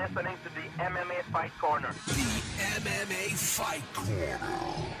you're listening to the MMA Fight Corner. The MMA Fight Corner.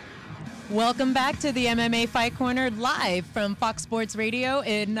 Welcome back to the MMA Fight Corner, live from Fox Sports Radio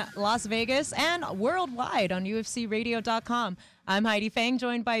in Las Vegas and worldwide on UFCRadio.com. I'm Heidi Fang,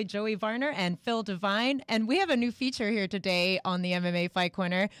 joined by Joey Varner and Phil Devine, and we have a new feature here today on the MMA Fight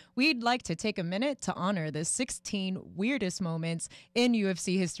Corner. We'd like to take a minute to honor the 16 weirdest moments in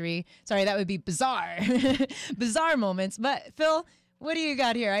UFC history. Sorry, that would be bizarre. Bizarre moments. But, Phil, what do you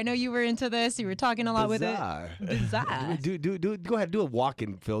got here? I know you were into this. You were talking a lot with it. Bizarre. Go ahead. Do a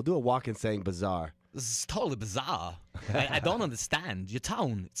walk-in, Phil. Do a walk-in saying bizarre. This is totally bizarre. I don't understand. Your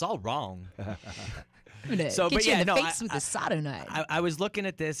tone, it's all wrong. So, get you in the face with a solder knife. I was looking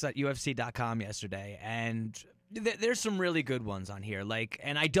at this at UFC.com yesterday, and there's some really good ones on here.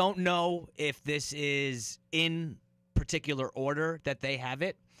 And I don't know if this is in particular order that they have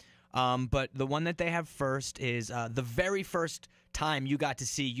it, but the one that they have first is the very first time you got to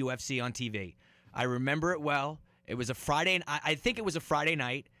see UFC on TV. I remember it well. It was a Friday, and I think it was a Friday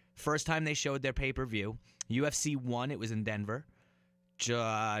night. First time they showed their pay-per-view. UFC 1, it was in Denver.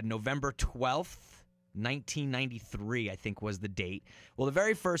 November 12th. 1993, I think, was the date. Well, the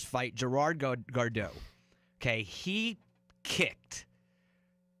very first fight, Gerard Gordeau. Okay, he kicked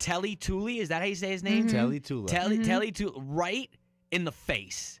Telly Tooley. Is that how you say his name? Telly Tooley. Telly Tooley, right in the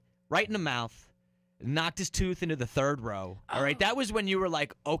face, right in the mouth, knocked his tooth into the third row. All right, that was when you were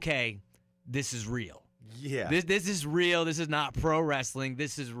like, okay, this is real. Yeah. This is real. This is not pro wrestling.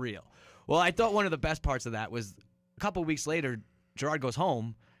 This is real. Well, I thought one of the best parts of that was a couple weeks later, Gerard goes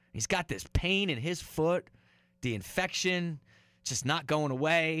home. He's got this pain in his foot, the infection, just not going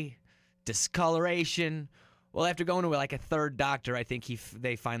away, discoloration. Well, after going to like a third doctor, I think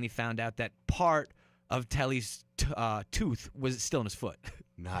they finally found out that part of Telly's tooth was still in his foot.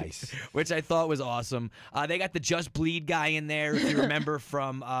 Nice. Which I thought was awesome. They got the Just Bleed guy in there, if you remember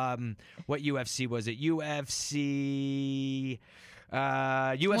from what UFC was it? UFC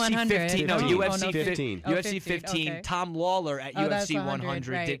 15. No, UFC 15. UFC 15. Okay. Tom Lawler at UFC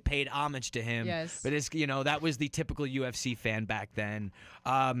 100 right. paid homage to him. Yes. But it's that was the typical UFC fan back then.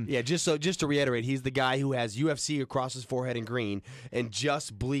 Just to reiterate, he's the guy who has UFC across his forehead in green and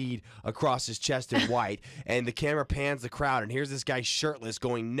Just Bleed across his chest in white. And the camera pans the crowd, and here's this guy shirtless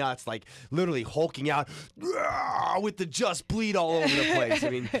going nuts, like literally hulking out with the Just Bleed all over the place. I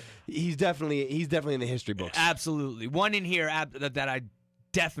mean, he's definitely in the history books. Absolutely. One in here that I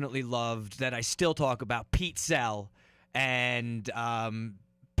definitely loved, that I still talk about, Pete Sell and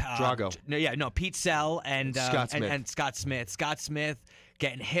Drago. Pete Sell and Scott Smith. And Scott Smith. Scott Smith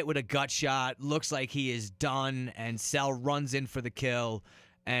getting hit with a gut shot, looks like he is done, and Sell runs in for the kill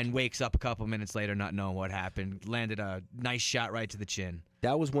and wakes up a couple minutes later not knowing what happened. Landed a nice shot right to the chin.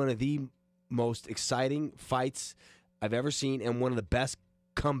 That was one of the most exciting fights I've ever seen, and one of the best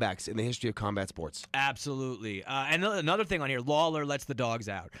comebacks in the history of combat sports. Absolutely. And another thing on here, Lawler lets the dogs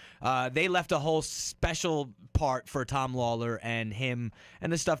out. They left a whole special part for Tom Lawler and him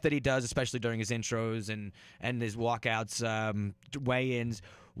and the stuff that he does, especially during his intros and his walkouts, weigh-ins.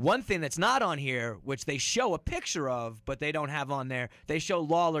 One thing that's not on here, which they show a picture of, but they don't have on there, they show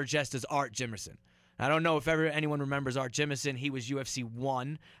Lawler just as Art Jimmerson. I don't know if anyone remembers Art Jimmerson. He was UFC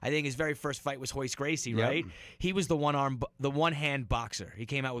 1. I think his very first fight was Hoist Gracie, right? Yep. He was the one-hand boxer. He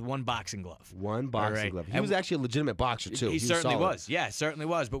came out with one boxing glove. One boxing glove. He was actually a legitimate boxer, too. He certainly was. Yeah, certainly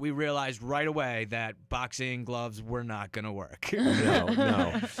was. But we realized right away that boxing gloves were not going to work. No.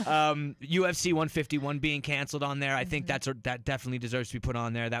 UFC 151 being canceled on there. I think that definitely deserves to be put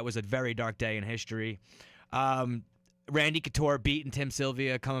on there. That was a very dark day in history. Randy Couture beating Tim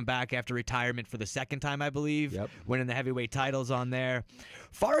Sylvia, coming back after retirement for the second time, I believe. Yep. Winning the heavyweight titles on there.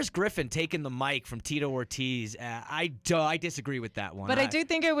 Forrest Griffin taking the mic from Tito Ortiz. I disagree with that one. But I do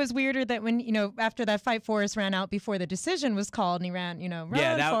think it was weirder that when, after that fight, Forrest ran out before the decision was called, and he ran,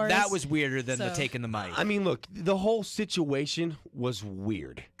 that was weirder than the taking the mic. I mean, look, the whole situation was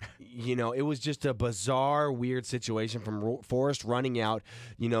weird. It was just a bizarre, weird situation from Forrest running out,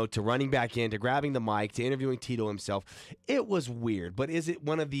 to running back in, to grabbing the mic, to interviewing Tito himself. It was weird, but is it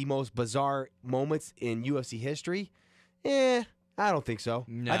one of the most bizarre moments in UFC history? I don't think so.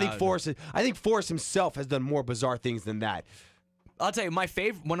 No, I think Forrest himself has done more bizarre things than that. I'll tell you,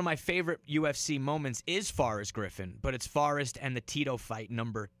 one of my favorite UFC moments is Forrest Griffin, but it's Forrest and the Tito fight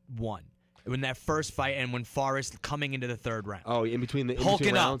 #1. When that first fight and when Forrest coming into the third round. Oh, in between hulking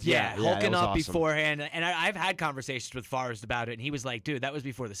up, rounds? hulking up awesome. beforehand. And I've had conversations with Forrest about it, and he was like, dude, that was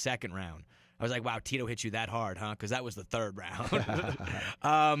before the second round. I was like, wow, Tito hit you that hard, huh? Because that was the third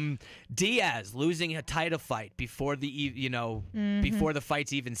round. Diaz losing a title fight before before the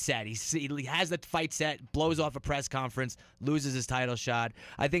fight's even set. He has the fight set, blows off a press conference, loses his title shot.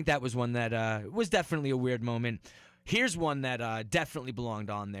 I think that was one that was definitely a weird moment. Here's one that definitely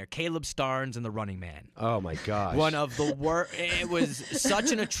belonged on there. Caleb Starnes and the Running Man. Oh, my gosh. One of the worst. It was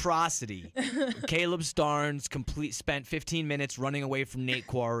such an atrocity. Caleb Starnes spent 15 minutes running away from Nate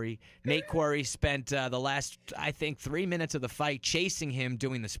Quarry. Nate Quarry spent the last, I think, 3 minutes of the fight chasing him,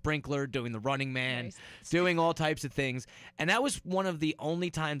 doing the sprinkler, doing the Running Man, doing all types of things. And that was one of the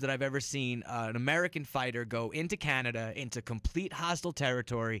only times that I've ever seen an American fighter go into Canada, into complete hostile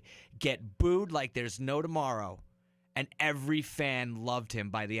territory, get booed like there's no tomorrow. And every fan loved him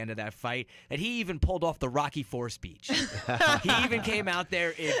by the end of that fight. That he even pulled off the Rocky IV speech. He even came out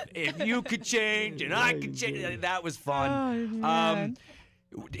there, if you could change and I could change. That was fun.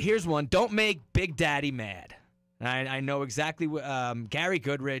 Here's one. Don't make Big Daddy mad. I know exactly what Gary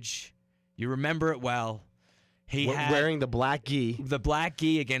Goodridge. You remember it well. He had wearing the black gi. The black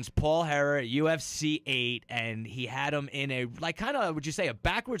gi against Paul Herrera at UFC 8, and he had him in a, would you say, a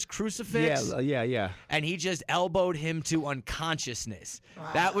backwards crucifix? Yeah. And he just elbowed him to unconsciousness. Wow.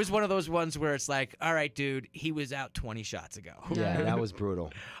 That was one of those ones where it's like, all right, dude, he was out 20 shots ago. Yeah, that was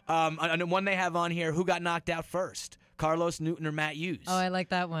brutal. And the one they have on here, who got knocked out first? Carlos Newton or Matt Hughes? Oh, I like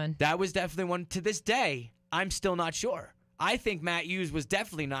that one. That was definitely one. To this day, I'm still not sure. I think Matt Hughes was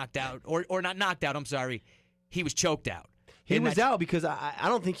definitely knocked out, or not knocked out, I'm sorry. He was choked out. He was out because I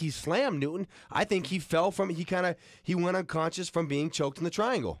don't think he slammed Newton. I think he fell from he went unconscious from being choked in the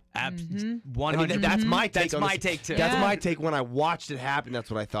triangle. Absolutely. That's my take. That's my take too. That's my take. When I watched it happen,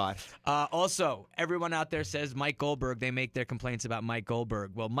 that's what I thought. Also, everyone out there says Mike Goldberg. They make their complaints about Mike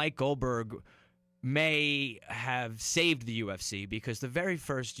Goldberg. Well, Mike Goldberg may have saved the UFC because the very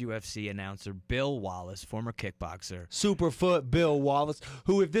first UFC announcer, Bill Wallace, former kickboxer. Superfoot Bill Wallace,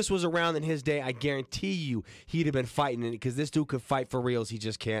 who if this was around in his day, I guarantee you he'd have been fighting it because this dude could fight for reals. He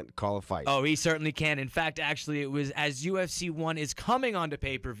just can't call a fight. Oh, he certainly can. In fact, actually, it was as UFC 1 is coming onto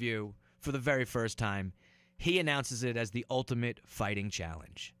pay-per-view for the very first time, he announces it as the Ultimate Fighting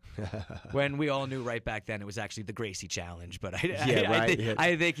Challenge. When we all knew right back then it was actually the Gracie Challenge, but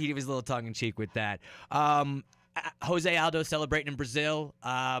I think he was a little tongue-in-cheek with that. Jose Aldo celebrating in Brazil.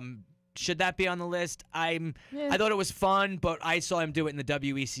 Should that be on the list? I thought it was fun, but I saw him do it in the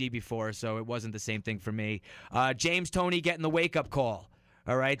WEC before, so it wasn't the same thing for me. James Toney getting the wake-up call.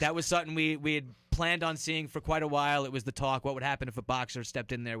 All right, that was something we had planned on seeing for quite a while. It was the talk. What would happen if a boxer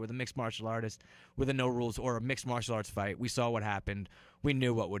stepped in there with a mixed martial artist with a no rules or a mixed martial arts fight? We saw what happened. We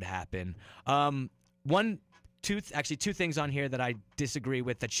knew what would happen. Two things on here that I disagree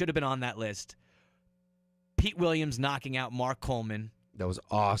with that should have been on that list. Pete Williams knocking out Mark Coleman. That was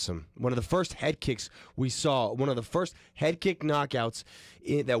awesome. One of the first head kicks we saw, one of the first head kick knockouts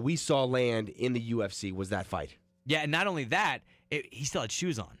that we saw land in the UFC was that fight. Yeah, and not only that, he still had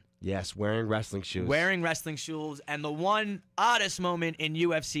shoes on. Yes, wearing wrestling shoes. Wearing wrestling shoes. And the one oddest moment in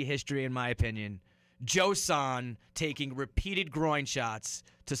UFC history, in my opinion, Joe Son taking repeated groin shots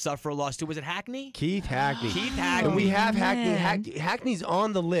to suffer a loss to, was it Hackney? Keith Hackney. Keith Hackney. And we have Hackney. Hackney's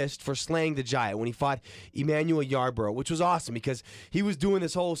on the list for slaying the giant when he fought Emmanuel Yarborough, which was awesome because he was doing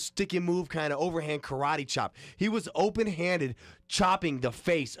this whole stick and move kind of overhand karate chop. He was open-handed chopping the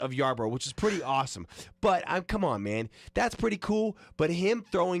face of Yarborough, which is pretty awesome. But come on, man. That's pretty cool. But him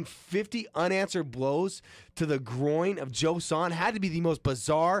throwing 50 unanswered blows to the groin of Joe Son had to be the most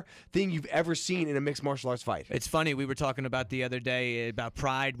bizarre thing you've ever seen in a mixed martial arts fight. It's funny. We were talking about the other day about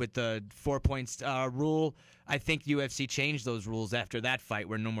Pride with the 4 points rule. I think UFC changed those rules after that fight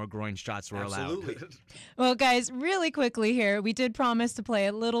where no more groin shots were allowed. Well, guys, really quickly here, we did promise to play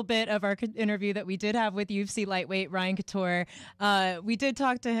a little bit of our interview that we did have with UFC lightweight Ryan Couture. We did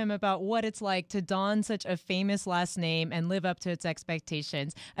talk to him about what it's like to don such a famous last name and live up to its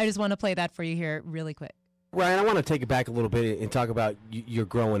expectations. I just want to play that for you here really quick. Ryan, I want to take it back a little bit and talk about your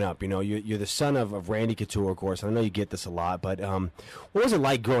growing up. You know, you're the son of Randy Couture, of course. I know you get this a lot, but what was it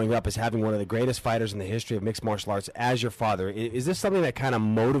like growing up as having one of the greatest fighters in the history of mixed martial arts as your father? Is this something that kind of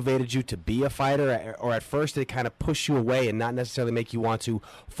motivated you to be a fighter, or at first did it kind of push you away and not necessarily make you want to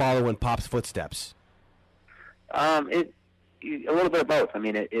follow in Pop's footsteps? A little bit of both. I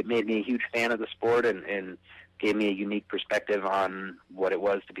mean, it made me a huge fan of the sport and gave me a unique perspective on what it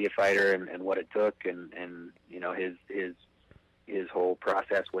was to be a fighter and what it took, and you know, his his whole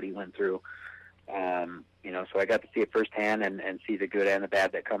process, what he went through. So I got to see it firsthand and see the good and the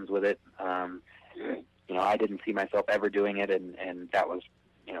bad that comes with it. I didn't see myself ever doing it, and that was,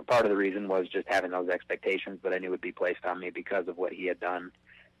 part of the reason was just having those expectations that I knew would be placed on me because of what he had done.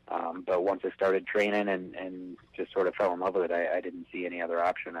 But once I started training and just sort of fell in love with it, I didn't see any other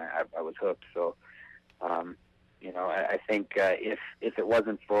option. I was hooked. So, I think if it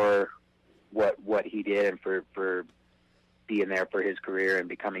wasn't for what he did and for being there for his career and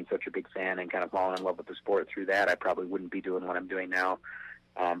becoming such a big fan and kind of falling in love with the sport through that, I probably wouldn't be doing what I'm doing now.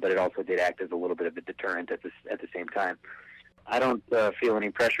 But it also did act as a little bit of a deterrent at the same time. I don't feel any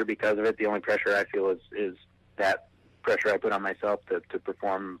pressure because of it. The only pressure I feel is that pressure I put on myself to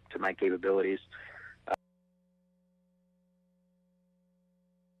perform to my capabilities.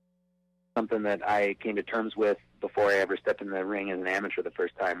 Something that I came to terms with before I ever stepped in the ring as an amateur the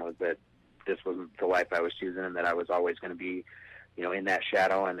first time was that this wasn't the life I was choosing, and that I was always going to be, in that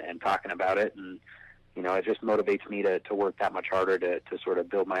shadow and talking about it. And, it just motivates me to work that much harder to sort of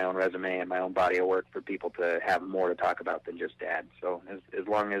build my own resume and my own body of work for people to have more to talk about than just Dad. So as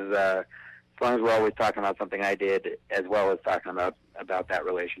long as we're always talking about something I did as well as talking about that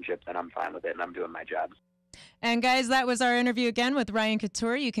relationship, then I'm fine with it and I'm doing my job. And guys, that was our interview again with Ryan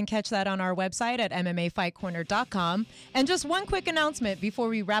Couture. You can catch that on our website at MMAFightCorner.com. And just one quick announcement before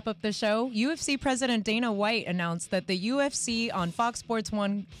we wrap up the show. UFC President Dana White announced that the UFC on Fox Sports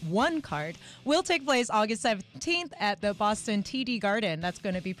 1 card will take place August 17th at the Boston TD Garden. That's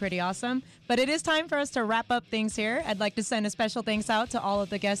going to be pretty awesome. But it is time for us to wrap up things here. I'd like to send a special thanks out to all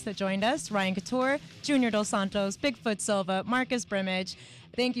of the guests that joined us. Ryan Couture, Junior Dos Santos, Bigfoot Silva, Marcus Brimage.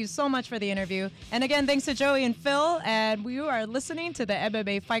 Thank you so much for the interview. And again, thanks to Joey and Phil. And we are listening to the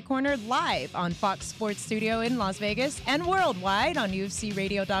MMA Fight Corner live on Fox Sports Studio in Las Vegas and worldwide on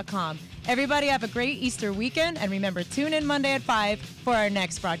UFCRadio.com. Everybody have a great Easter weekend. And remember, tune in Monday at 5 for our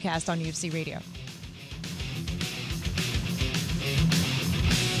next broadcast on UFC Radio.